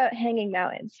talk about Hanging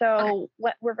Mountain. Okay. So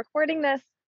what we're recording this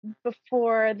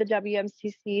before the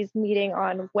WMCC's meeting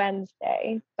on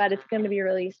Wednesday, but it's going to be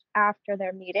released after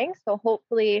their meeting. So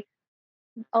hopefully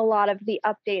a lot of the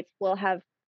updates will have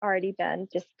already been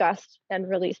discussed and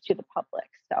released to the public.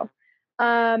 So,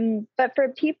 but for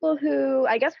people who,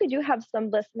 I guess we do have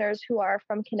some listeners who are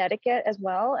from Connecticut as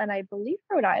well, and I believe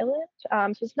Rhode Island.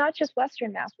 So it's not just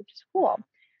Western Mass, which is cool.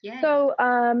 Yay. So,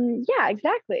 yeah,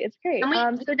 exactly. It's great.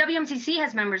 And So the WMCC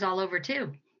has members all over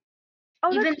too.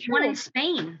 oh, Even that's one true. in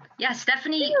Spain. Yeah,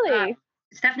 Really?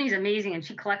 Stephanie's amazing, and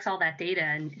she collects all that data,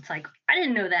 and it's like, I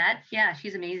didn't know that. Yeah,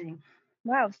 she's amazing.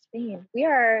 Wow, Spain.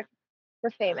 We're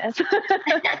famous.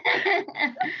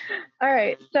 All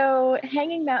right. So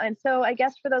Hanging Mountain. So I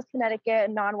guess for those Connecticut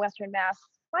and non-Western Mass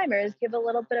climbers, give a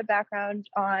little bit of background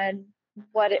on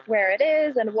where it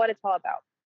is and what it's all about.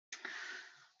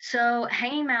 So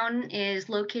Hanging Mountain is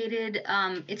located,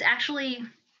 it's actually,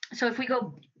 so if we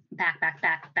go back,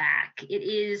 it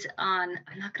is on,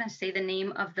 I'm not going to say the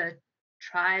name of the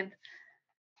tribe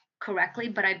correctly,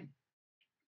 but I,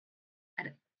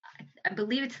 I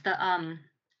believe it's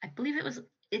I believe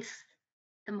it's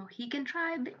the Mohican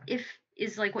tribe, if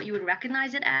is like what you would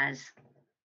recognize it as.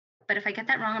 But if I get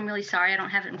that wrong, I'm really sorry. I don't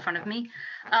have it in front of me.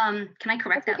 Can I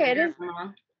correct That's that okay. It later is. if I'm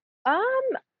wrong?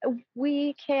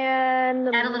 We can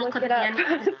Add a little look clip it at the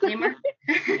up. end with a disclaimer.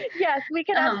 Yes, we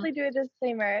can absolutely do a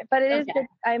disclaimer, but it is Okay.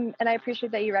 good. And I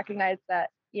appreciate that you recognize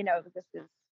that, this is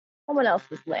someone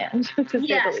else's land, to say the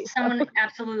Yes, least.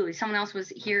 absolutely. Someone else was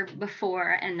here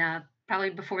before, and probably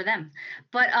before them.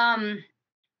 But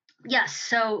yes,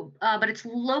 so but it's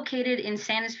located in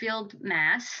Sanesfield,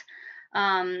 Mass.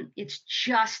 It's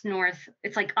just north.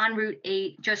 It's like on Route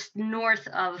 8, just north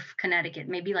of Connecticut,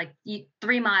 maybe like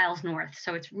 3 miles north.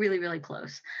 So it's really, really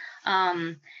close.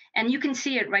 And you can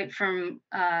see it right from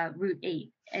Route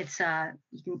 8. It's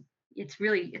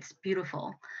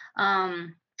beautiful.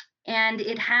 And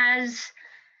it has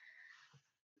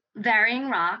varying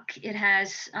rock. It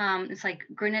has it's like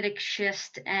granitic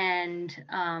schist and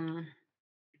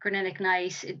granitic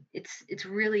gneiss. It's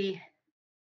really,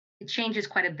 it changes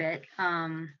quite a bit.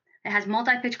 It has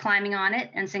multi-pitch climbing on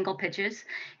it and single pitches.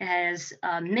 It has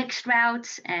mixed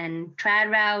routes and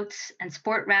trad routes and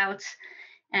sport routes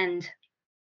and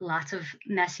lots of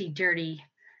messy, dirty,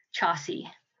 chossy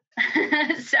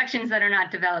sections that are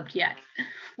not developed yet.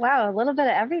 Wow, a little bit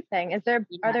of everything. Are there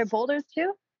Yes. boulders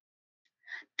too?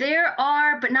 There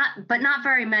are, but not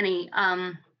very many.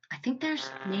 I think there's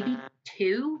maybe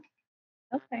two.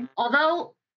 Okay.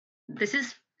 Although this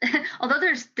is, although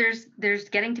there's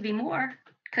getting to be more,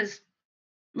 because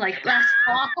like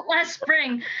last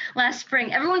spring,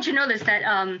 everyone should know this,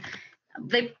 that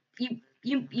they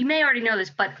you may already know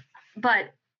this, but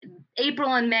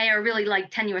April and May are really like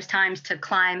tenuous times to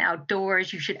climb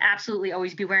outdoors. You should absolutely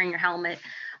always be wearing your helmet.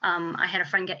 I had a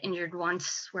friend get injured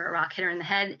once where a rock hit her in the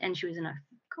head, and she was in a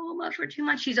coma for 2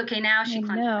 months. She's okay now. She I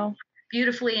climbs know.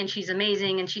 beautifully, and she's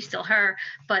amazing, and she's still her.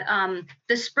 But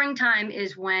the springtime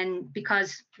is when,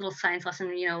 because little science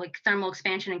lesson, like thermal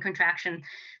expansion and contraction,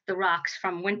 the rocks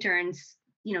from winter and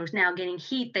is now getting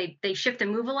heat, they shift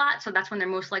and move a lot, so that's when they're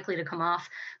most likely to come off.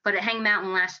 But at Hang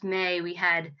Mountain last May, we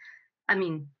had, I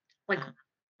mean,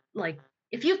 like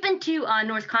if you've been to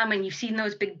North Common, you've seen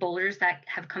those big boulders that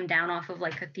have come down off of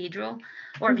like Cathedral,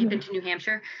 or if you've been to New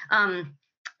Hampshire,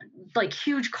 like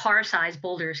huge car-sized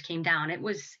boulders came down. It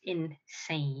was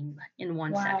insane in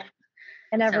one Wow. section.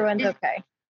 And everyone's So okay.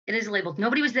 it is labeled.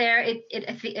 Nobody was there. It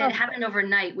Oh, happened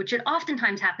overnight, which it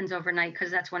oftentimes happens overnight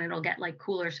because that's when it'll get like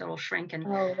cooler, so it'll shrink and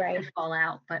right. fall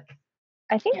out. But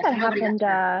I think yeah, that so nobody got happened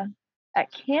hurt.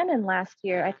 at Cannon last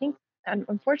year. I think,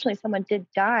 unfortunately, someone did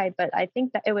die, but I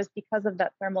think that it was because of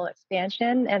that thermal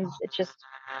expansion, and it just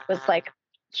was like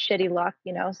shitty luck,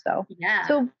 So, Yeah.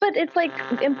 but it's like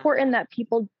important that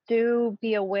people do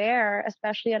be aware,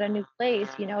 especially at a new place,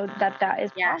 that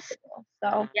is Yes. possible.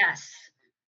 So, Yes.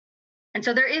 And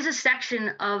so there is a section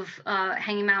of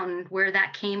Hanging Mountain where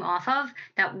that came off of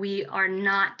that we are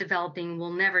not developing,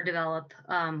 will never develop,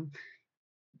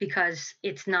 because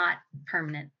it's not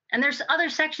permanent. And there's other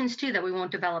sections too that we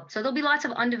won't develop. So there'll be lots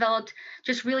of undeveloped,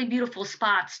 just really beautiful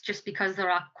spots, just because the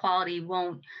rock quality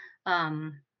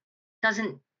um,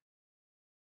 doesn't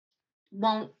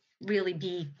won't really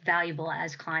be valuable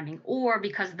as climbing, or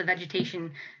because the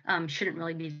vegetation shouldn't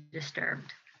really be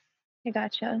disturbed. I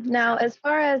gotcha. Now, So as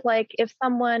far as like if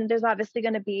there's obviously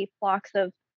going to be flocks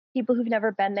of people who've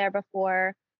never been there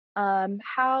before,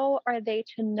 how are they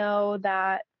to know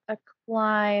that a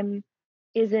climb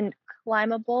isn't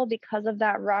climbable because of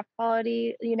that rock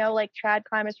quality? Like trad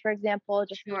climbers, for example,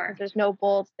 just because sure. there's no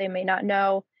bolts, they may not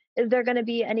know. Is there going to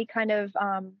be any kind of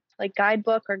like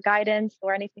guidebook or guidance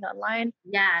or anything online?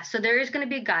 Yeah, so there is going to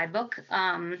be a guidebook.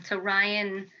 So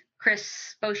Ryan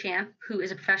Chris Beauchamp, who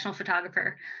is a professional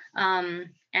photographer, and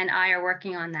I are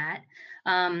working on that.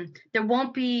 There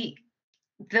won't be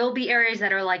There'll be areas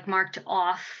that are like marked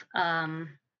off,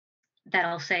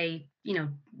 that'll say,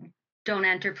 don't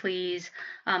enter, please,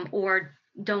 or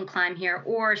don't climb here,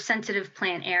 or sensitive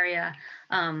plant area.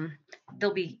 Um,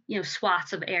 there'll be,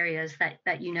 swaths of areas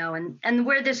and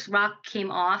where this rock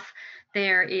came off,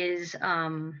 there is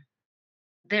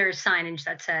there's signage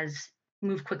that says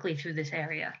move quickly through this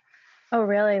area. Oh,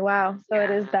 really? Wow. So it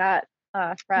Yeah. is that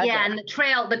Yeah, fragile. and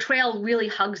the trail really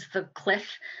hugs the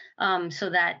cliff, so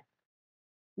that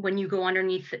when you go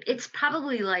underneath it, it's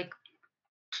probably like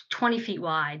 20 feet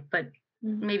wide, but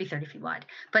Mm. maybe 30 feet wide.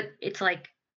 But it's like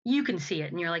you can see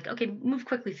it and you're like, okay, move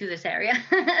quickly through this area.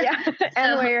 Yeah, and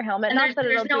So, wear your helmet. and Not that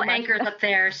there's it'll no do much. anchors up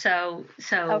there. So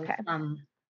Okay.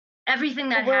 everything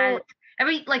So that has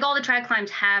like all the trad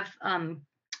climbs have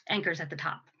anchors at the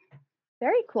top.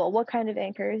 very cool. What kind of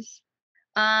anchors?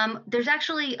 There's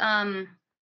actually uh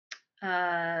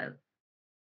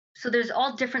so there's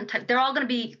all different types. They're all going to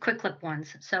be quick clip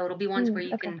ones. So it'll be ones where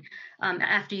you Okay. can,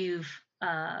 after you've,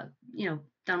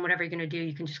 done whatever you're going to do,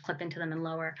 you can just clip into them and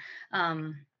lower.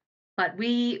 Um, but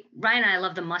Ryan and I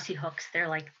love the mussy hooks.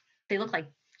 They look like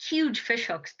huge fish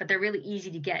hooks, but they're really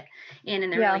easy to get in,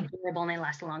 and they're Yeah. really durable, and they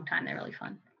last a long time. They're really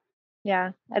fun.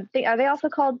 Yeah. I think, are they also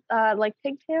called like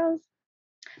pigtails?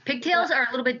 Pigtails are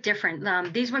a little bit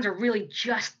different. These ones are really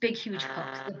just big, huge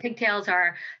hooks. The pigtails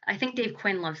are, I think Dave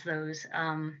Quinn loves those.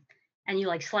 And you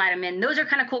like slide them in. Those are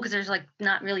kind of cool because there's like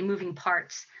not really moving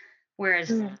parts, whereas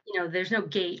Mm, there's no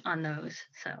gate on those.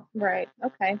 So right.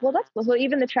 Okay. Well, that's cool. So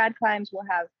even the trad climbs will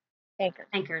have anchors.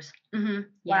 anchors. Yeah.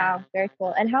 Wow. Very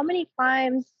cool. And how many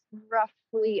climbs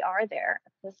roughly are there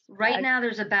at this Right crag? now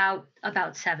there's about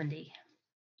 70,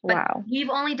 but Wow. we've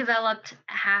only developed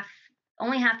half.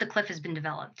 Only half the cliff has been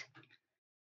developed.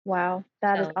 Wow.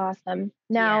 That is So awesome.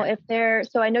 Now, yeah. if there,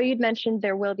 so I know you'd mentioned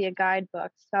there will be a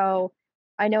guidebook. So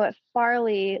I know at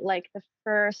Farley, like the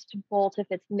first bolt, if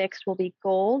it's mixed, will be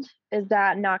gold. Is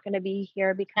that not going to be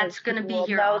here because That's gonna people be will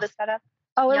here know the also. setup?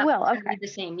 Oh, it Yep, will. it's gonna Okay. be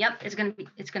the same. Yep, it's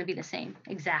gonna be the same. That's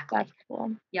Exactly.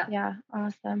 cool. Yep. Yeah.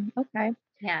 Awesome. Okay.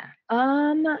 Yeah.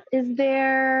 Is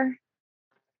there,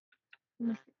 let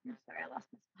me see here. Sorry, I lost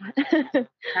my spot.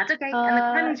 That's okay. And the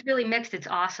uh, climbing's really mixed. It's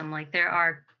awesome. Like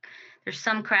there's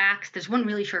some cracks. There's one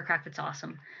really short crack that's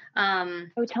awesome.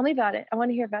 Um, oh, tell me about it. I want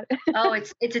to hear about it. oh,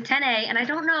 it's a 10A, and I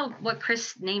don't know what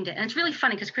Chris named it. And it's really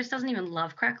funny because Chris doesn't even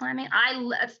love crack climbing.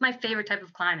 That's my favorite type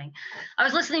of climbing. I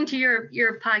was listening to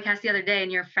your podcast the other day,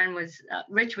 and your friend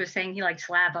Rich was saying he liked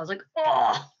slab. I was like,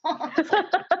 oh,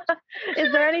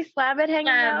 Is there any slab it hanging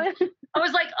slab. out? I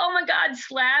was like, oh my God,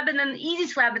 slab. And then the easy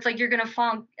slab, it's like you're gonna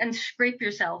fall and scrape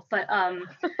yourself. But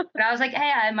I was like,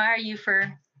 hey, I admire you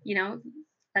for,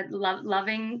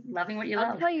 loving what you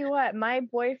I'll love. tell you what, my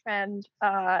boyfriend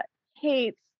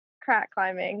hates crack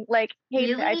climbing. Like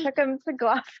hates it. I Really? took him to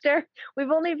Gloucester.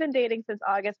 We've only been dating since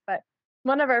August, but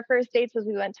one of our first dates was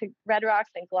we went to Red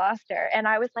Rocks in Gloucester, and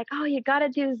I was like, "Oh, you got to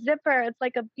do Zipper. It's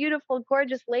like a beautiful,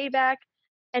 gorgeous layback."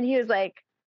 And he was like,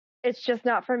 "It's just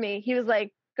not for me." He was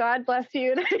like, "God bless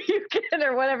you that you can,"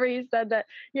 or whatever he said, that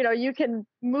you can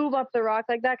move up the rock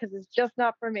like that because it's just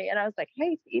not for me. And I was like,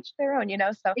 "Hey, to each their own,"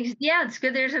 So Yeah, it's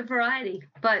good. There's a variety,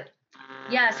 but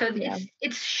yeah, so yeah.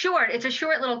 it's short. It's a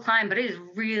short little climb, but it is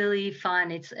really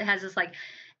fun. It has this like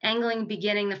angling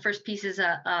beginning. The first piece is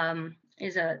a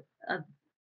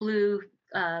blue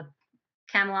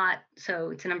Camelot, so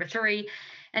it's a number 3,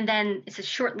 and then it's a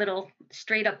short little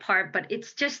straight up part. But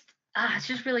it's just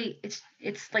really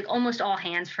it's like almost all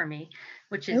hands for me,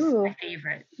 which is my Ooh.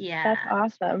 favorite. That's Yeah.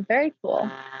 awesome. Very cool.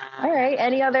 All right.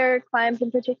 Any other climbs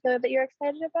in particular that you're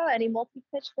excited about? Any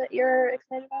multi-pitch that you're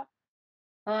excited about?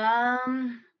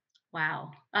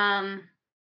 Wow.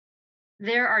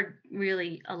 There are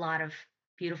really a lot of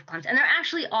beautiful climbs, and there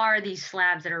actually are these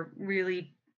slabs that are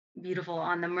really beautiful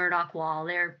on the Murdoch wall.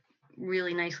 They're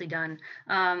really nicely done.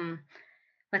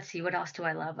 Let's see, what else do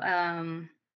I love?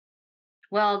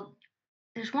 Well,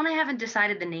 there's one I haven't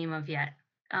decided the name of yet.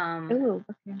 Um, Ooh,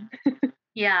 okay.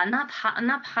 yeah, I'm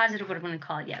not positive what I'm going to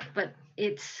call it yet, but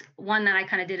it's one that I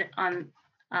kind of did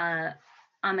uh,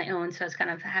 on my own, so I was kind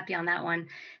of happy on that one,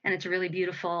 and it's really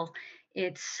beautiful.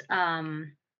 It's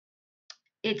um,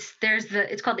 it's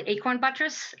called the Acorn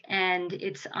Buttress, and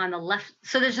it's on the left.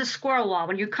 So there's a squirrel wall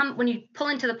when you pull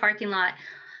into the parking lot,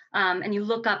 and you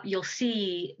look up, you'll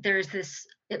see there's this.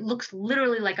 It looks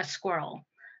literally like a squirrel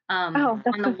Oh,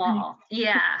 that's on the so funny. wall.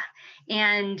 Yeah,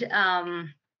 and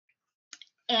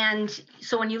And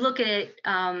so when you look at it,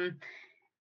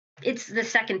 it's the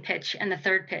second pitch and the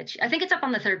third pitch. I think it's up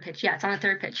on the third pitch. Yeah, it's on the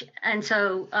third pitch. And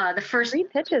so the first, 3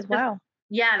 pitches. the, Wow.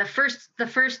 yeah, the first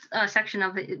section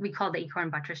of it we call the acorn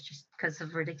buttress just because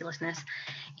of ridiculousness.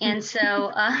 And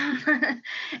so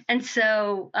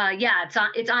yeah,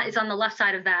 it's on the left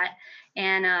side of that,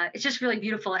 and it's just really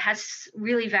beautiful. It has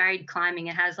really varied climbing.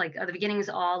 It has like the beginning is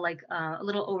all like a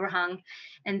little overhung,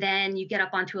 and then you get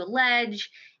up onto a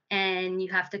ledge, and you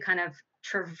have to kind of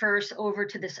traverse over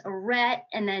to this arete,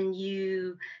 and then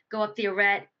you go up the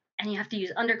arete, and you have to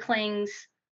use underclings,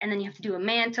 and then you have to do a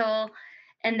mantle,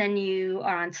 and then you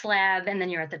are on slab, and then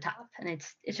you're at the top, and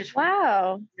it's just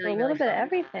Wow. So really a really little bit of fun.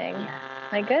 everything. Yeah.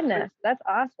 My goodness, that's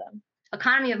awesome.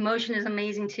 Economy of motion is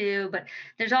amazing too, but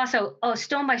there's also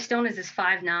Stone by Stone is this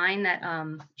 5'9" that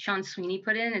Sean Sweeney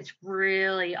put in. It's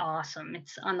really awesome.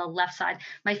 It's on the left side.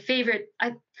 My favorite,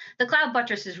 the Cloud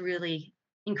Buttress is really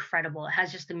incredible. It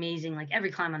has just amazing, like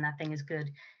every climb on that thing is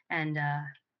good, and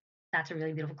that's a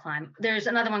really beautiful climb. There's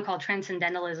another one called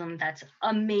Transcendentalism that's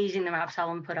amazing that Rob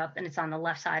Sullivan put up, and it's on the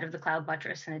left side of the Cloud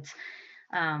Buttress, and it's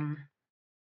um,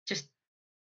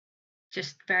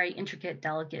 just very intricate,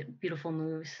 delicate, beautiful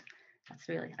moves. That's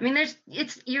really, I mean,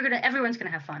 everyone's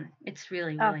gonna have fun. It's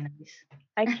really, Oh, really nice.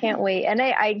 I can't wait. And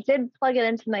I did plug it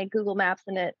into my Google Maps,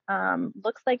 and it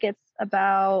looks like it's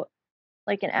about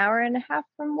like an hour and a half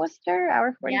from Worcester,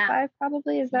 hour Yeah, 45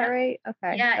 probably. Is that yeah, right?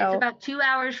 Okay. yeah. It's So about 2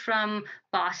 hours from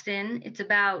Boston. It's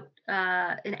about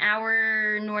an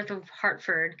hour north of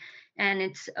Hartford, and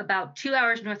it's about 2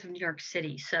 hours north of New York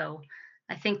City. So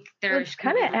I think so it's there's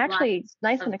going kind to of be lots actually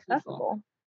nice and of people. accessible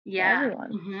to Yeah.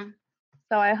 everyone. Hmm.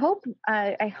 So I hope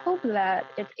that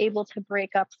it's able to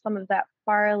break up some of that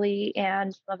Farley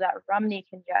and some of that Rumney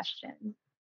congestion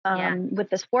Yeah. with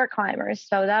the sport climbers.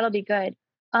 So that'll be good.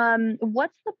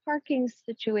 What's the parking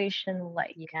situation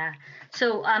like? Yeah.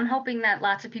 So I'm hoping that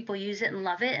lots of people use it and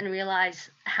love it and realize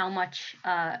how much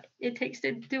it takes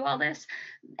to do all this,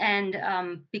 and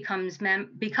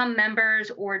become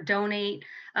members or donate.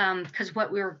 Because what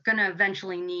we're going to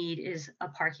eventually need is a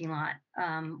parking lot.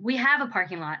 We have a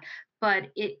parking lot,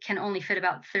 but it can only fit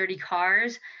about 30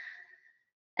 cars.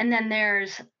 And then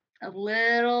there's a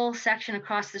little section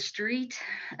across the street,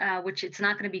 which it's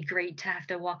not going to be great to have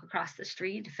to walk across the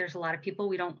street if there's a lot of people.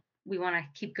 We want to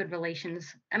keep good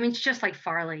relations. I mean, it's just like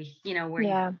Farley, where you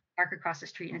Yeah, park across the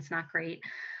street and it's not great.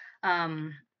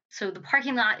 Um, so the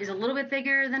parking lot is a little bit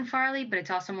bigger than Farley, but it's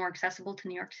also more accessible to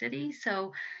New York City.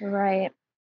 So right.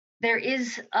 there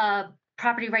is a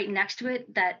property right next to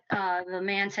it that the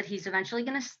man said he's eventually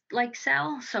going to like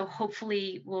sell. So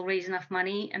hopefully we'll raise enough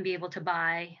money and be able to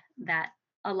buy that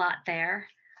a lot there,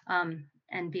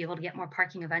 and be able to get more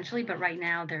parking eventually. But right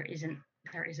now there isn't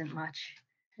much.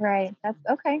 Right. That's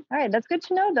okay. All right. That's good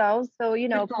to know, though. So, Good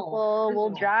goal. people Good will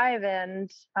goal. drive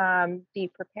and be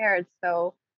prepared.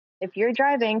 So, if you're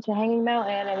driving to Hanging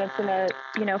Mountain and it's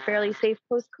in a, fairly safe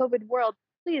post-COVID world,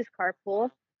 please carpool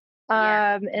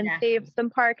Yeah, and save exactly. some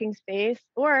parking space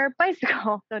or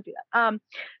bicycle. Don't do that.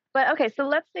 But okay. So,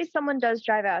 let's say someone does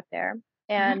drive out there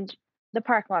Hmm. and the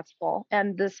parking lot's full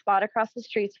and the spot across the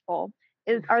street's full.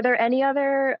 Are there any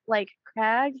other like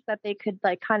crags that they could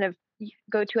like kind of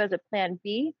go to as a plan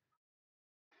B?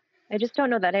 I just don't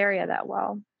know that area that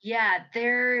well. Yeah,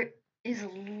 there is a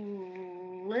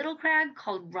little crag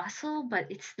called Russell, but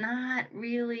it's not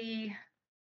really.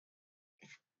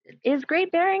 Is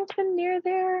Great Barrington near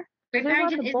there? Because Great there's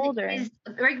lots Barrington of is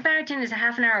bouldering. Great Barrington is a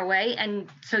half an hour away, and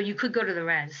so you could go to the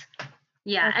res.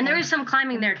 Yeah, and there Okay. is some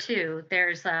climbing Okay. there too.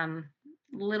 There's a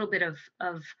little bit of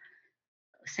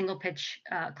single pitch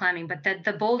climbing, but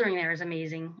the bouldering there is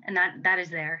amazing, and that is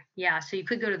there. Yeah, so you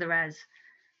could go to the res.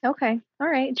 Okay. All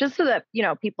right. Just so that,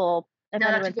 people, if No,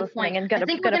 that's a anyone's good point. listening and I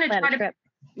think we're gonna gonna plan a try to. trip.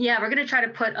 Yeah, we're gonna try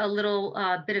to put a little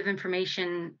bit of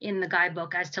information in the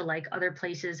guidebook as to like other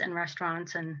places and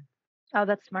restaurants, and Oh,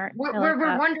 that's smart. we're I like we're, we're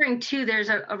that. wondering too. There's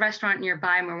a restaurant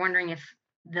nearby, and we're wondering if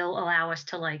they'll allow us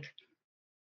to like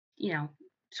you know,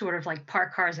 sort of like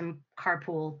park cars and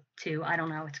carpool too. I don't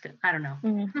know. It's good. I don't know.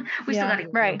 Mhm. We still got Yeah. to get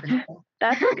it Right. open. So.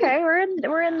 That's okay. We're in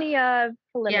the Yeah,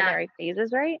 preliminary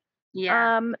phases, right?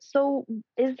 yeah. So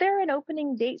is there an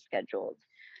opening date scheduled?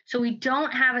 So we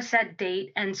don't have a set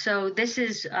date, and so this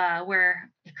is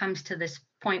where it comes to this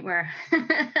point where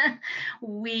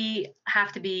we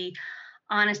have to be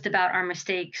honest about our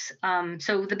mistakes.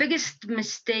 So the biggest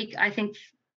mistake I think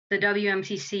the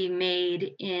WMCC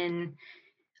made in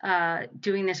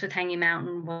doing this with Hanging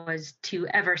Mountain was to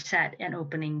ever set an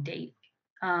opening date.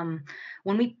 Um,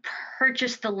 when we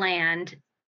purchased the land,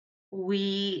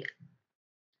 we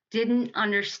didn't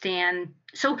understand.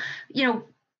 So,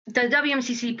 the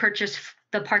WMCC purchased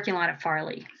the parking lot at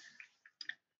Farley,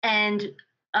 and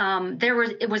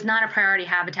it was not a priority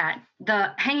habitat.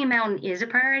 The Hanging Mountain is a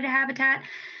priority habitat,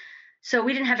 so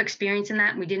we didn't have experience in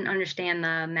that, and we didn't understand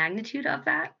the magnitude of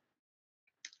that.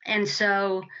 And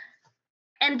so,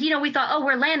 and we thought, oh,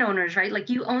 we're landowners, right? Like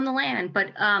you own the land,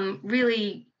 but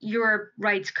really your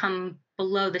rights come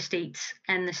below the states,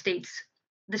 and the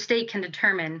state can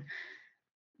determine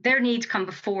their needs come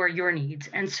before your needs.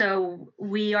 And so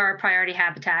we are a priority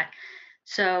habitat.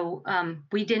 So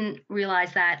we didn't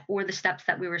realize that, or the steps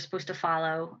that we were supposed to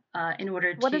follow in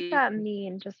order What does to. that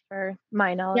mean, just for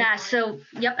my knowledge? Yeah, so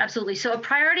yep, absolutely. So a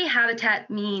priority habitat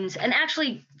means, and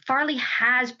actually Farley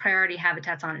has priority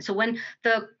habitats on it. So when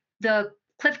the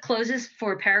cliff closes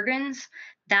for peregrines,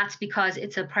 that's because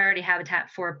it's a priority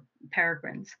habitat for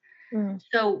peregrines. Mm.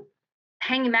 So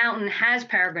Hanging Mountain has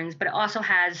peregrines, but it also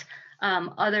has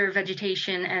other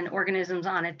vegetation and organisms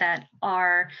on it that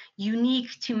are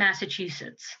unique to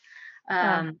Massachusetts.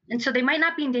 And so they might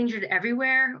not be endangered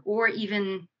everywhere or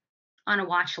even on a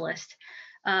watch list.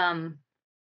 Um,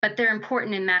 but they're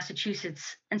important in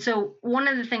Massachusetts. And so one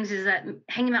of the things is that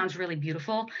Hanging Mountain is really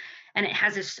beautiful, and it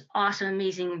has this awesome,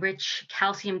 amazing, rich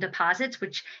calcium deposits,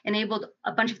 which enabled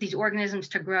a bunch of these organisms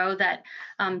to grow that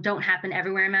don't happen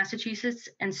everywhere in Massachusetts.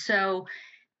 And so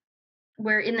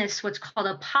we're in this what's called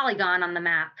a polygon on the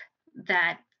map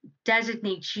that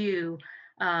designates you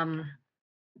um,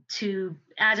 to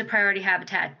as a priority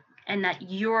habitat, and that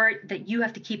you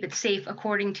have to keep it safe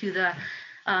according to the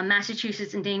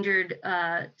Massachusetts Endangered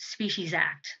Species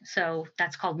Act. So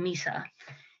that's called MISA.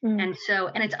 And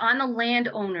it's on the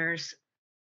landowners.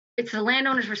 It's the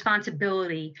landowner's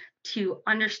responsibility to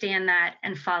understand that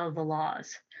and follow the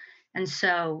laws. And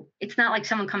so it's not like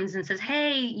someone comes and says,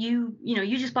 "Hey, you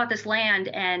just bought this land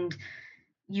and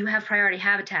you have priority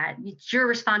habitat." It's your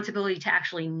responsibility to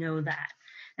actually know that.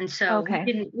 And so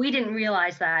we didn't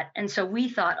realize that. And so we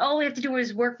thought, all we have to do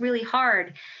is work really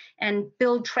hard and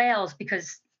build trails,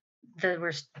 because there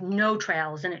was no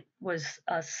trails and it was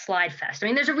a slide fest. I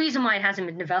mean, there's a reason why it hasn't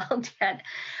been developed yet.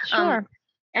 Sure.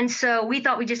 And so we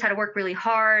thought we just had to work really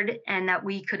hard and that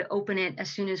we could open it as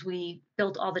soon as we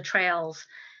built all the trails.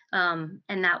 And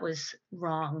that was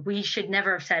wrong. We should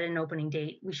never have set an opening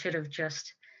date. We should have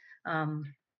just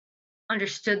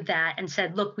understood that and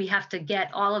said, look, we have to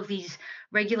get all of these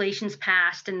regulations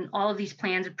passed and all of these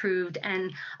plans approved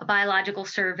and a biological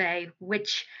survey,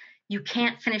 which you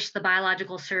can't finish the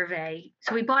biological survey.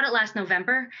 So we bought it last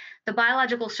November. The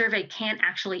biological survey can't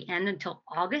actually end until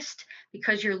August,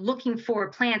 because you're looking for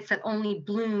plants that only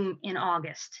bloom in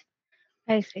August.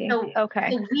 I see. So,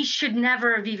 Okay. so we should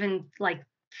never have even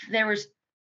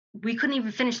we couldn't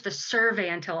even finish the survey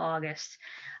until August.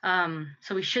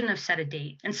 So we shouldn't have set a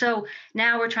date. And so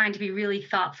now we're trying to be really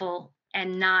thoughtful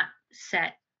and not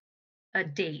set a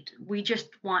date. We just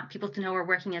want people to know we're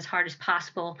working as hard as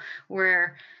possible,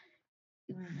 where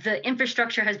the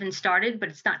infrastructure has been started, but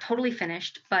it's not totally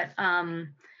finished. But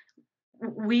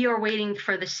we are waiting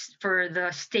for the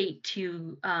state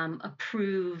to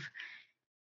approve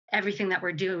everything that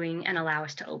we're doing and allow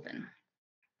us to open.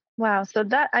 Wow. So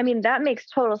that makes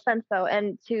total sense though.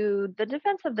 And to the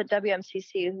defense of the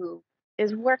WMCC, who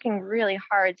is working really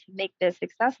hard to make this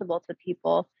accessible to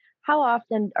people, how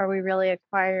often are we really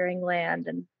acquiring land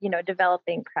and,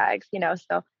 developing crags,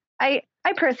 so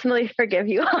I personally forgive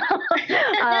you.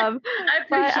 I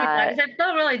appreciate that, because I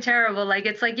felt really terrible. Like,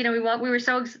 it's like, we were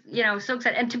so, so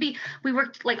excited. And we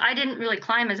worked, like, I didn't really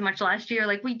climb as much last year.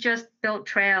 Like, we just built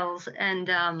trails. And,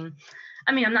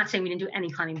 I mean, I'm not saying we didn't do any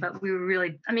climbing, but we were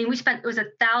really, it was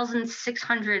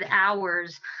 1,600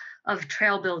 hours of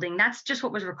trail building. That's just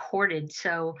what was recorded.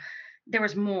 So there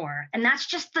was more. And that's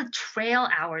just the trail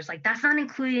hours. Like, that's not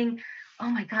including, oh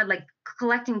my God, like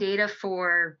collecting data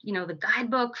for, the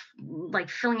guidebook, like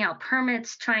filling out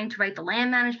permits, trying to write the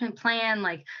land management plan.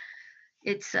 Like,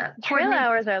 it's trail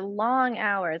hours are long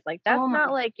hours. Like, that's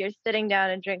not like you're sitting down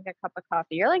and drinking a cup of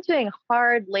coffee. You're like doing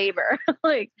hard labor.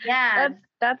 Like, yeah,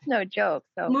 that's no joke.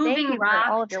 So moving thank you rocks,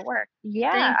 for all of your work.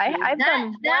 Yeah, I've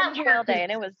done one trail day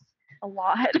and it was a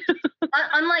lot.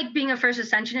 Unlike being a first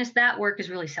ascensionist, that work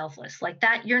is really selfless. Like,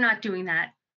 that, you're not doing that.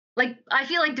 Like, I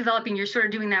feel like developing, you're sort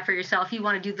of doing that for yourself. You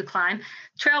want to do the climb.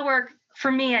 Trail work,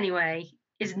 for me anyway,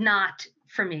 is not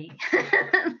for me.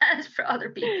 That is for other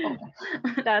people.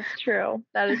 That's true.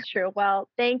 That is true. Well,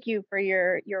 thank you for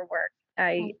your work.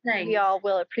 We all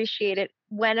will appreciate it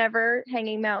whenever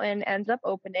Hanging Mountain ends up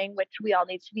opening, which we all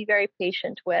need to be very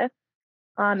patient with,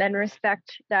 and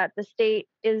respect that the state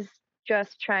is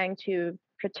just trying to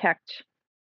protect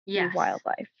the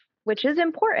wildlife, which is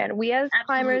important. We as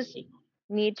climbers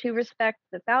need to respect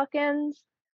the falcons,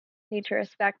 need to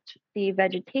respect the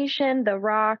vegetation, the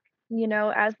rock.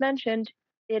 As mentioned,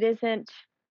 it isn't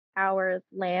our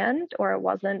land, or it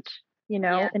wasn't,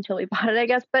 Yeah. until we bought it, I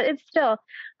guess, but it's still,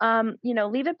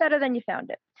 leave it better than you found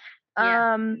it.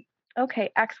 Yeah.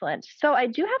 Okay, excellent. So I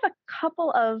do have a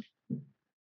couple of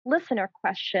listener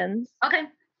questions. Okay.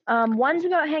 One's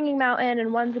about Hanging Mountain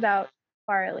and one's about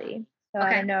Farley. So I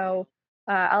Okay. don't know.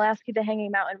 I'll ask you the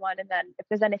Hanging Mountain one, and then if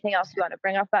there's anything else you want to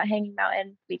bring up about Hanging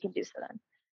Mountain, we can do so then.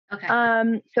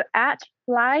 Okay. So at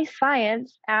Fly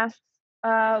Science asks,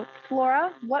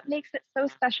 Flora, what makes it so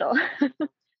special? So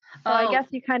I Oh, guess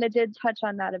you kind of did touch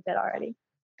on that a bit already.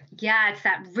 yeah, it's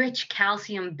that rich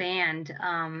calcium band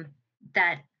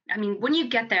that, I mean, when you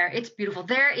get there, it's beautiful.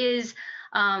 There is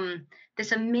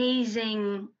this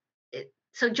amazing.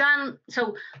 So John,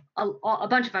 so a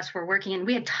bunch of us were working, and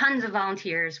we had tons of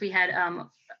volunteers. We had,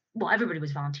 well, everybody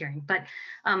was volunteering, but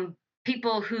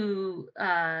people who.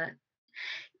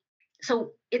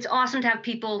 So it's awesome to have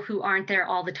people who aren't there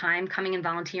all the time coming and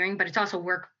volunteering, but it's also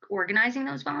work organizing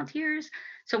those volunteers.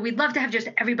 So we'd love to have just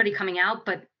everybody coming out,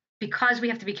 but because we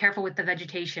have to be careful with the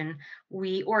vegetation,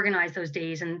 we organize those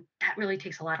days, and that really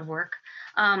takes a lot of work.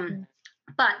 Um, Mm.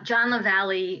 but John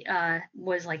LaValle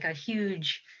was like a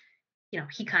huge,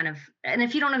 he kind of, and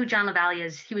if you don't know who John LaValle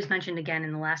is, he was mentioned again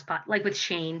in the last pot, like with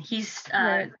Shane.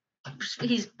 Right.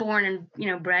 He's born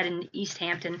and bred in East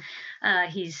Hampton.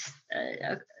 He's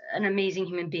an amazing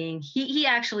human being. He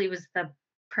actually was the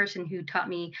person who taught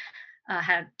me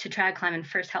how to trad climb and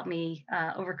first helped me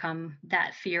overcome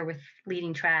that fear with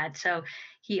leading trad. So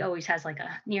he always has like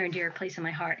a near and dear place in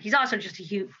my heart. He's also just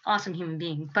a awesome human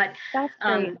being, but That's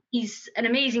great. he's an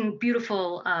amazing,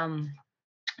 beautiful.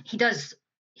 He does.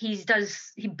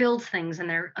 He builds things, and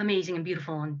they're amazing and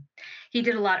beautiful. And he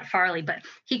did a lot at Farley, but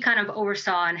he kind of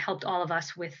oversaw and helped all of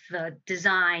us with the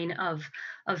design of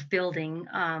building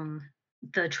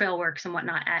the trail works and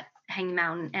whatnot at Hanging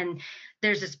Mountain. And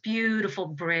there's this beautiful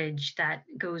bridge that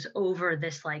goes over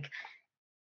this, like,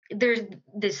 there's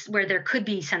this where there could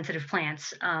be sensitive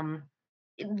plants.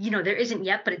 There isn't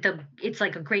yet, but it's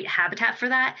like a great habitat for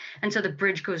that. And so the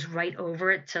bridge goes right over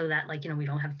it, so that, like, we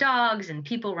don't have dogs and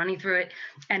people running through it.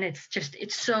 And it's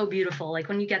so beautiful. Like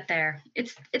when you get there,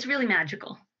 it's really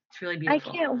magical. It's really I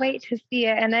beautiful. can't wait to see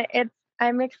it, and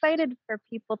I'm excited for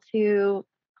people to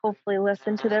hopefully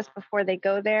listen to this before they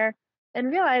go there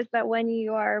and realize that when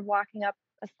you are walking up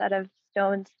a set of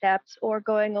stone steps or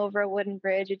going over a wooden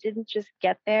bridge, it didn't just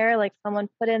get there. Like, someone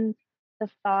put in the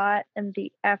thought and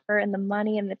the effort and the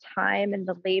money and the time and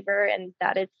the labor, and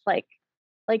that it's like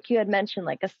you had mentioned,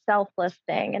 like a selfless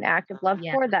thing, an act of love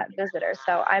Yeah. for that visitor.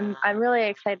 So I'm really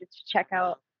excited to check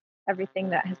out everything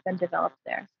that has been developed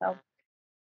there. So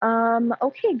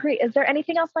okay, great. Is there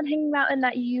anything else on Hanging Mountain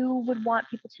that you would want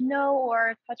people to know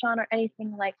or touch on, or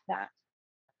anything like that?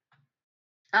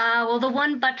 Well, the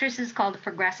one buttress is called a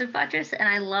progressive buttress, and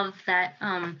I love that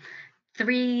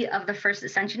three of the first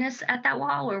ascensionists at that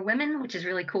wall were women, which is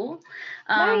really cool.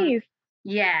 Um, Nice.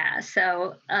 yeah,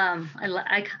 so I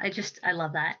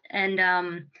love that,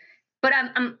 and but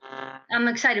I'm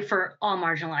excited for all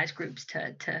marginalized groups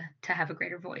to have a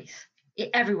greater voice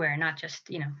everywhere, not just.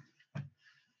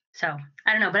 So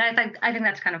I don't know, but I think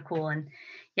that's kind of cool, and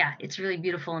yeah, it's really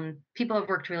beautiful, and people have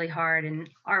worked really hard and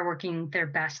are working their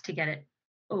best to get it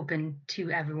open to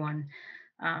everyone.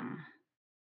 Um,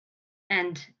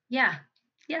 and yeah,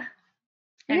 yeah,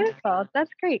 and Beautiful. That's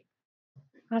great.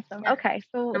 Awesome. yeah, Okay,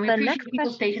 so and we the next appreciate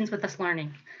people's question. patience with us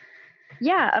learning.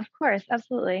 Yeah, of course,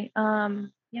 absolutely.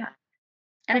 Yeah.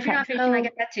 And if you're Okay, not patient, I so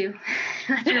get that too.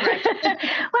 That's your right.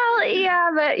 well,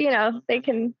 yeah, but they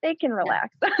can Yeah.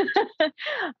 relax.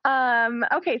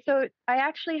 Okay, so I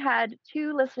actually had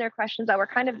two listener questions that were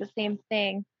kind of the same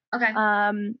thing. Okay.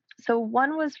 So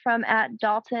one was from at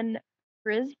Dalton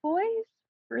Brisbois.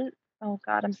 Bris- oh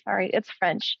God, I'm sorry, it's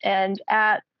French, and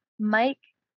at Mike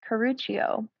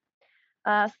Caruccio.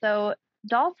 So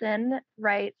Dalton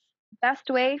writes, best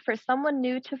way for someone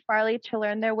new to Farley to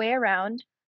learn their way around.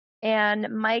 And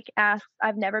Mike asks,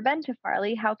 I've never been to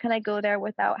Farley. How can I go there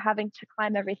without having to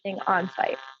climb everything on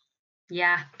site?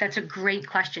 Yeah, that's a great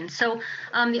question. So,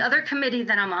 the other committee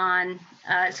that I'm on,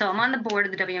 so I'm on the board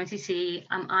of the WMCC.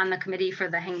 I'm on the committee for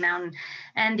the Hang Mountain,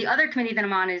 and the other committee that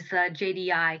I'm on is the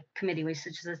JDI committee,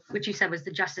 which you said was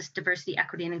the Justice, Diversity,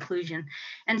 Equity, and Inclusion.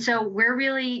 And so we're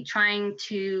really trying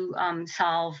to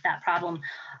solve that problem.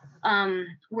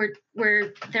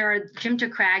 We're there are Jim to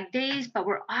Crag days, but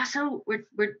we're also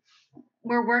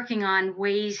we're working on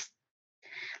ways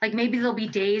like maybe there'll be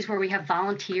days where we have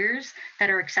volunteers that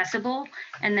are accessible,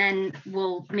 and then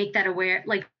we'll make that aware,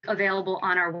 like available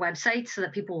on our website so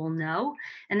that people will know,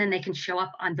 and then they can show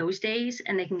up on those days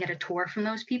and they can get a tour from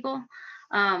those people.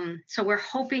 So we're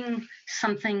hoping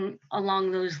something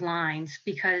along those lines,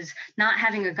 because not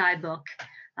having a guidebook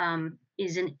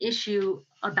is an issue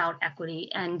about equity,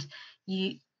 and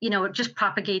it just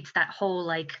propagates that whole,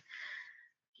 like,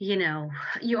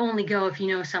 you only go if you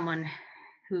know someone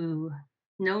who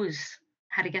knows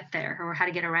how to get there or how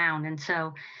to get around. And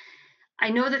so I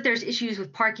know that there's issues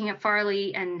with parking at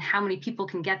Farley and how many people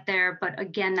can get there, but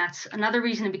again, that's another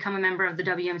reason to become a member of the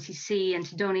WMCC and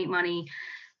to donate money,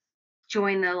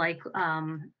 join the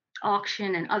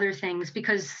auction and other things,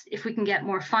 because if we can get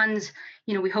more funds,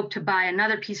 we hope to buy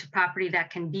another piece of property that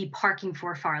can be parking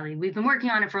for Farley. We've been working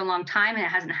on it for a long time and it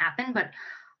hasn't happened, but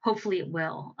hopefully it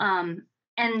will.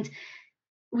 And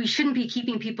we shouldn't be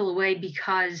keeping people away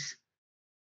because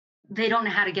they don't know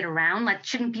how to get around. That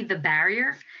shouldn't be the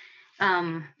barrier.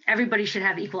 Everybody should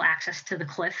have equal access to the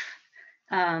cliff.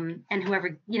 And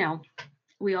whoever,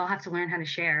 we all have to learn how to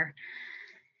share.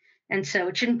 And so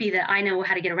it shouldn't be that I know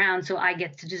how to get around, so I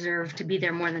get to deserve to be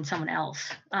there more than someone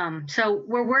else. So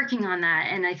we're working on that.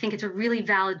 And I think it's a really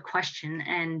valid question.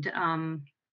 And,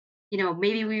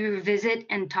 maybe we revisit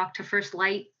and talk to First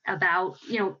Light about,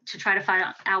 to try to find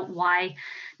out why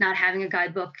not having a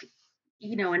guidebook,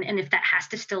 and if that has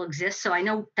to still exist. So I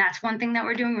know that's one thing that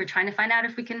we're doing. We're trying to find out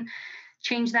if we can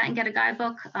change that and get a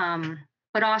guidebook.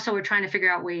 But also we're trying to figure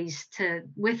out ways to,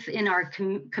 within our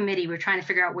committee, we're trying to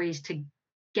figure out ways to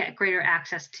get greater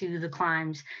access to the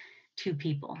climbs to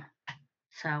people.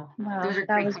 So those are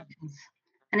great questions.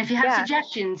 And if you have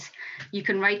suggestions, you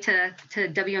can write to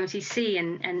WMCC,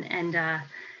 and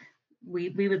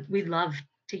we'd love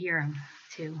to hear them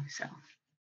too. So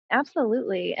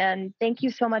Absolutely. And thank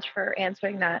you so much for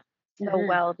answering that so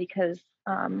well, because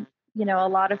a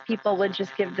lot of people would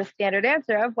just give the standard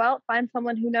answer of, well, find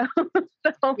someone who knows.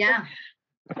 So yeah,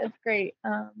 that's great.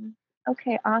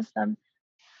 Okay, awesome.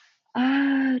 All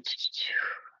right.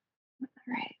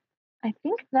 I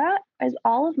think that is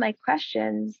all of my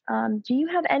questions. Do you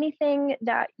have anything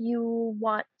that you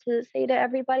want to say to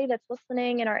everybody that's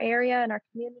listening in our area, in our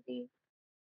community?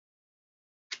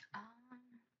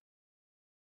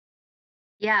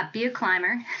 Yeah, be a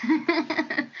climber.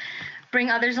 Bring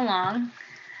others along.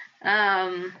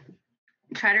 Try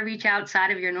to reach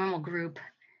outside of your normal group.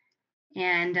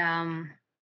 And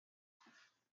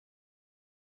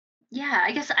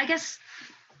I guess,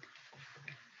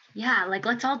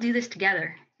 let's all do this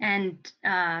together and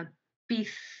be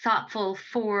thoughtful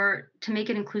to make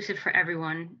it inclusive for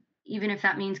everyone, even if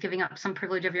that means giving up some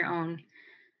privilege of your own,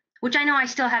 which I know I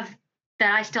still have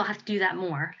to do that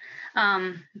more.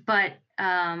 But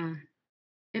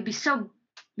it'd be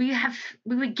we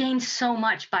would gain so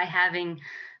much by having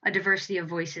a diversity of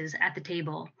voices at the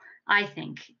table, I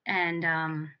think. And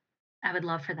I would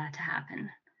love for that to happen.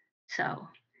 So,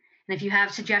 and if you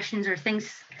have suggestions or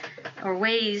things or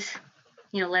ways,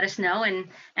 let us know.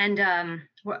 And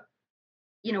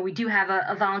we do have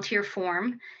a volunteer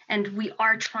form, and we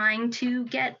are trying to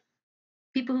get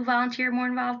people who volunteer more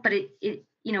involved, but it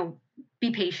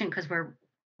be patient, because we're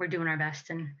doing our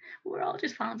best and we're all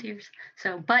just volunteers.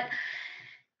 So, but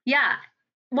yeah,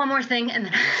 one more thing, and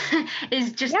then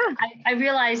is just, I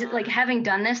realize, like, having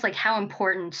done this, like, how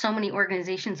important so many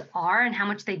organizations are and how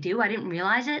much they do. I didn't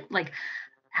realize it. Like,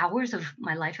 hours of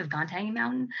my life have gone to Hanging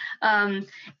Mountain.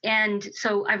 And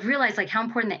so I've realized, like, how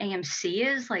important the AMC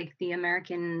is, like the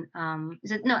American,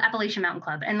 Appalachian Mountain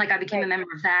Club. And like, I became a member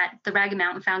of that. The Ragged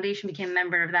Mountain Foundation became a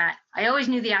member of that. I always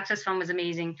knew the Access Fund was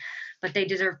amazing, but they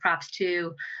deserve props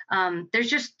too. There's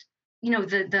just,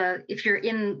 if you're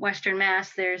in Western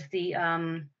Mass, there's the,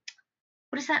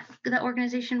 what is that, the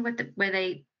organization where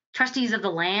they, Trustees of the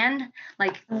Land,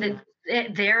 like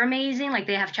they're amazing. Like,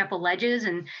 they have Chapel Ledges,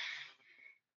 and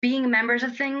being members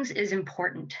of things is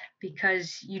important,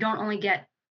 because you don't only get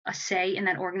a say in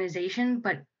that organization,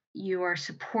 but you are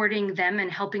supporting them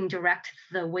and helping direct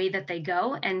the way that they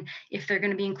go. And if they're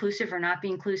going to be inclusive or not be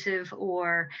inclusive,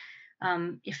 or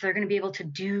if they're going to be able to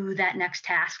do that next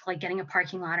task, like getting a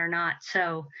parking lot or not.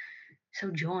 So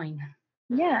join.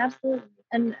 Yeah, absolutely.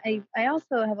 And I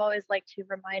also have always liked to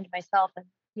remind myself and,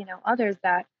 others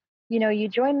that, you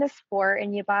join this sport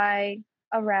and you buy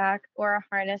a rack or a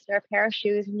harness or a pair of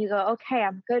shoes, and you go, okay,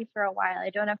 I'm good for a while. I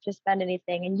don't have to spend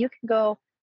anything. And you can go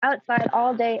outside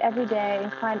all day, every day,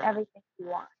 and find everything you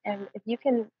want. And if you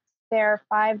can spare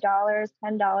 $5,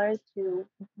 $10 to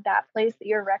that place that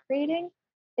you're recreating,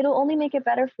 it'll only make it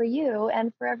better for you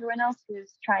and for everyone else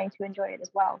who's trying to enjoy it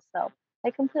as well. So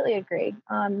I completely agree.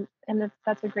 And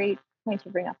that's a great point to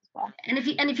bring up as well. And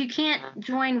if you can't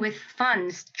join with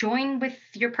funds, join with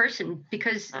your person,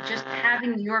 because just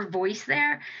having your voice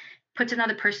there puts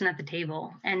another person at the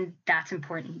table, and that's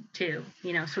important too.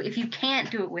 So if you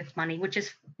can't do it with money, which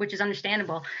is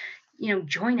understandable,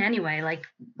 join anyway. Like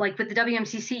with the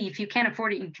WMCC, if you can't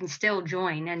afford it, you can still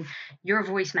join, and your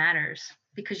voice matters,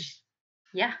 because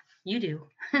you do.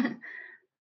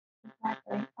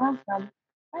 Exactly. Awesome.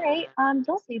 All right.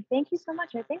 Dulcie, thank you so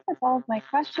much. I think that's all of my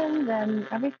questions and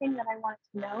everything that I wanted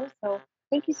to know. So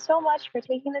thank you so much for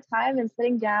taking the time and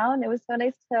sitting down. It was so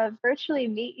nice to virtually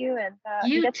meet you and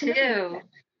You get to know you. too.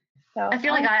 So I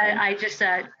feel like awesome. I just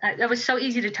it was so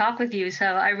easy to talk with you, so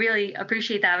I really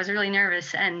appreciate that. I was really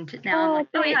nervous, and now I'm like,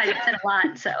 oh yeah, I said a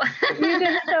lot. So You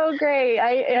did so great.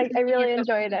 I You really too.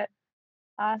 enjoyed it.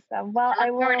 Awesome. Well, I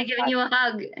look forward to giving you a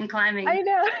hug and climbing. I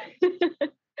know.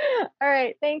 All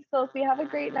right. Thanks, Dulcie. Have a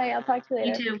great night. I'll talk to you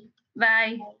You later. too.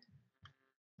 Bye.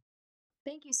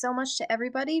 Thank you so much to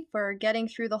everybody for getting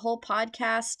through the whole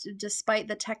podcast despite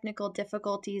the technical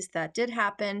difficulties that did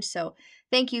happen. So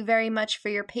thank you very much for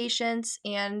your patience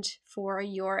and for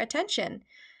your attention.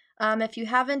 If you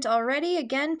haven't already,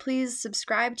 again, please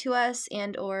subscribe to us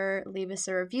and or leave us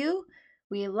a review.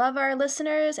 We love our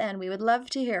listeners and we would love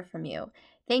to hear from you.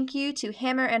 Thank you to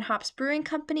Hammer and Hops Brewing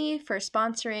Company for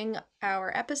sponsoring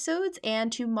our episodes,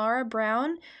 and to Mara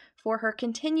Brown for her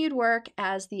continued work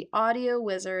as the audio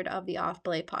wizard of the Off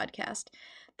Belay podcast.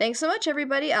 Thanks so much,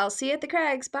 everybody. I'll see you at the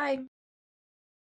Crags. Bye.